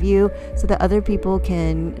or review so that other people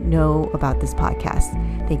can know about this podcast.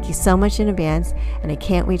 Thank you so much in advance, and I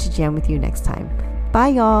can't wait to jam with you next time. Bye,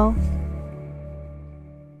 y'all.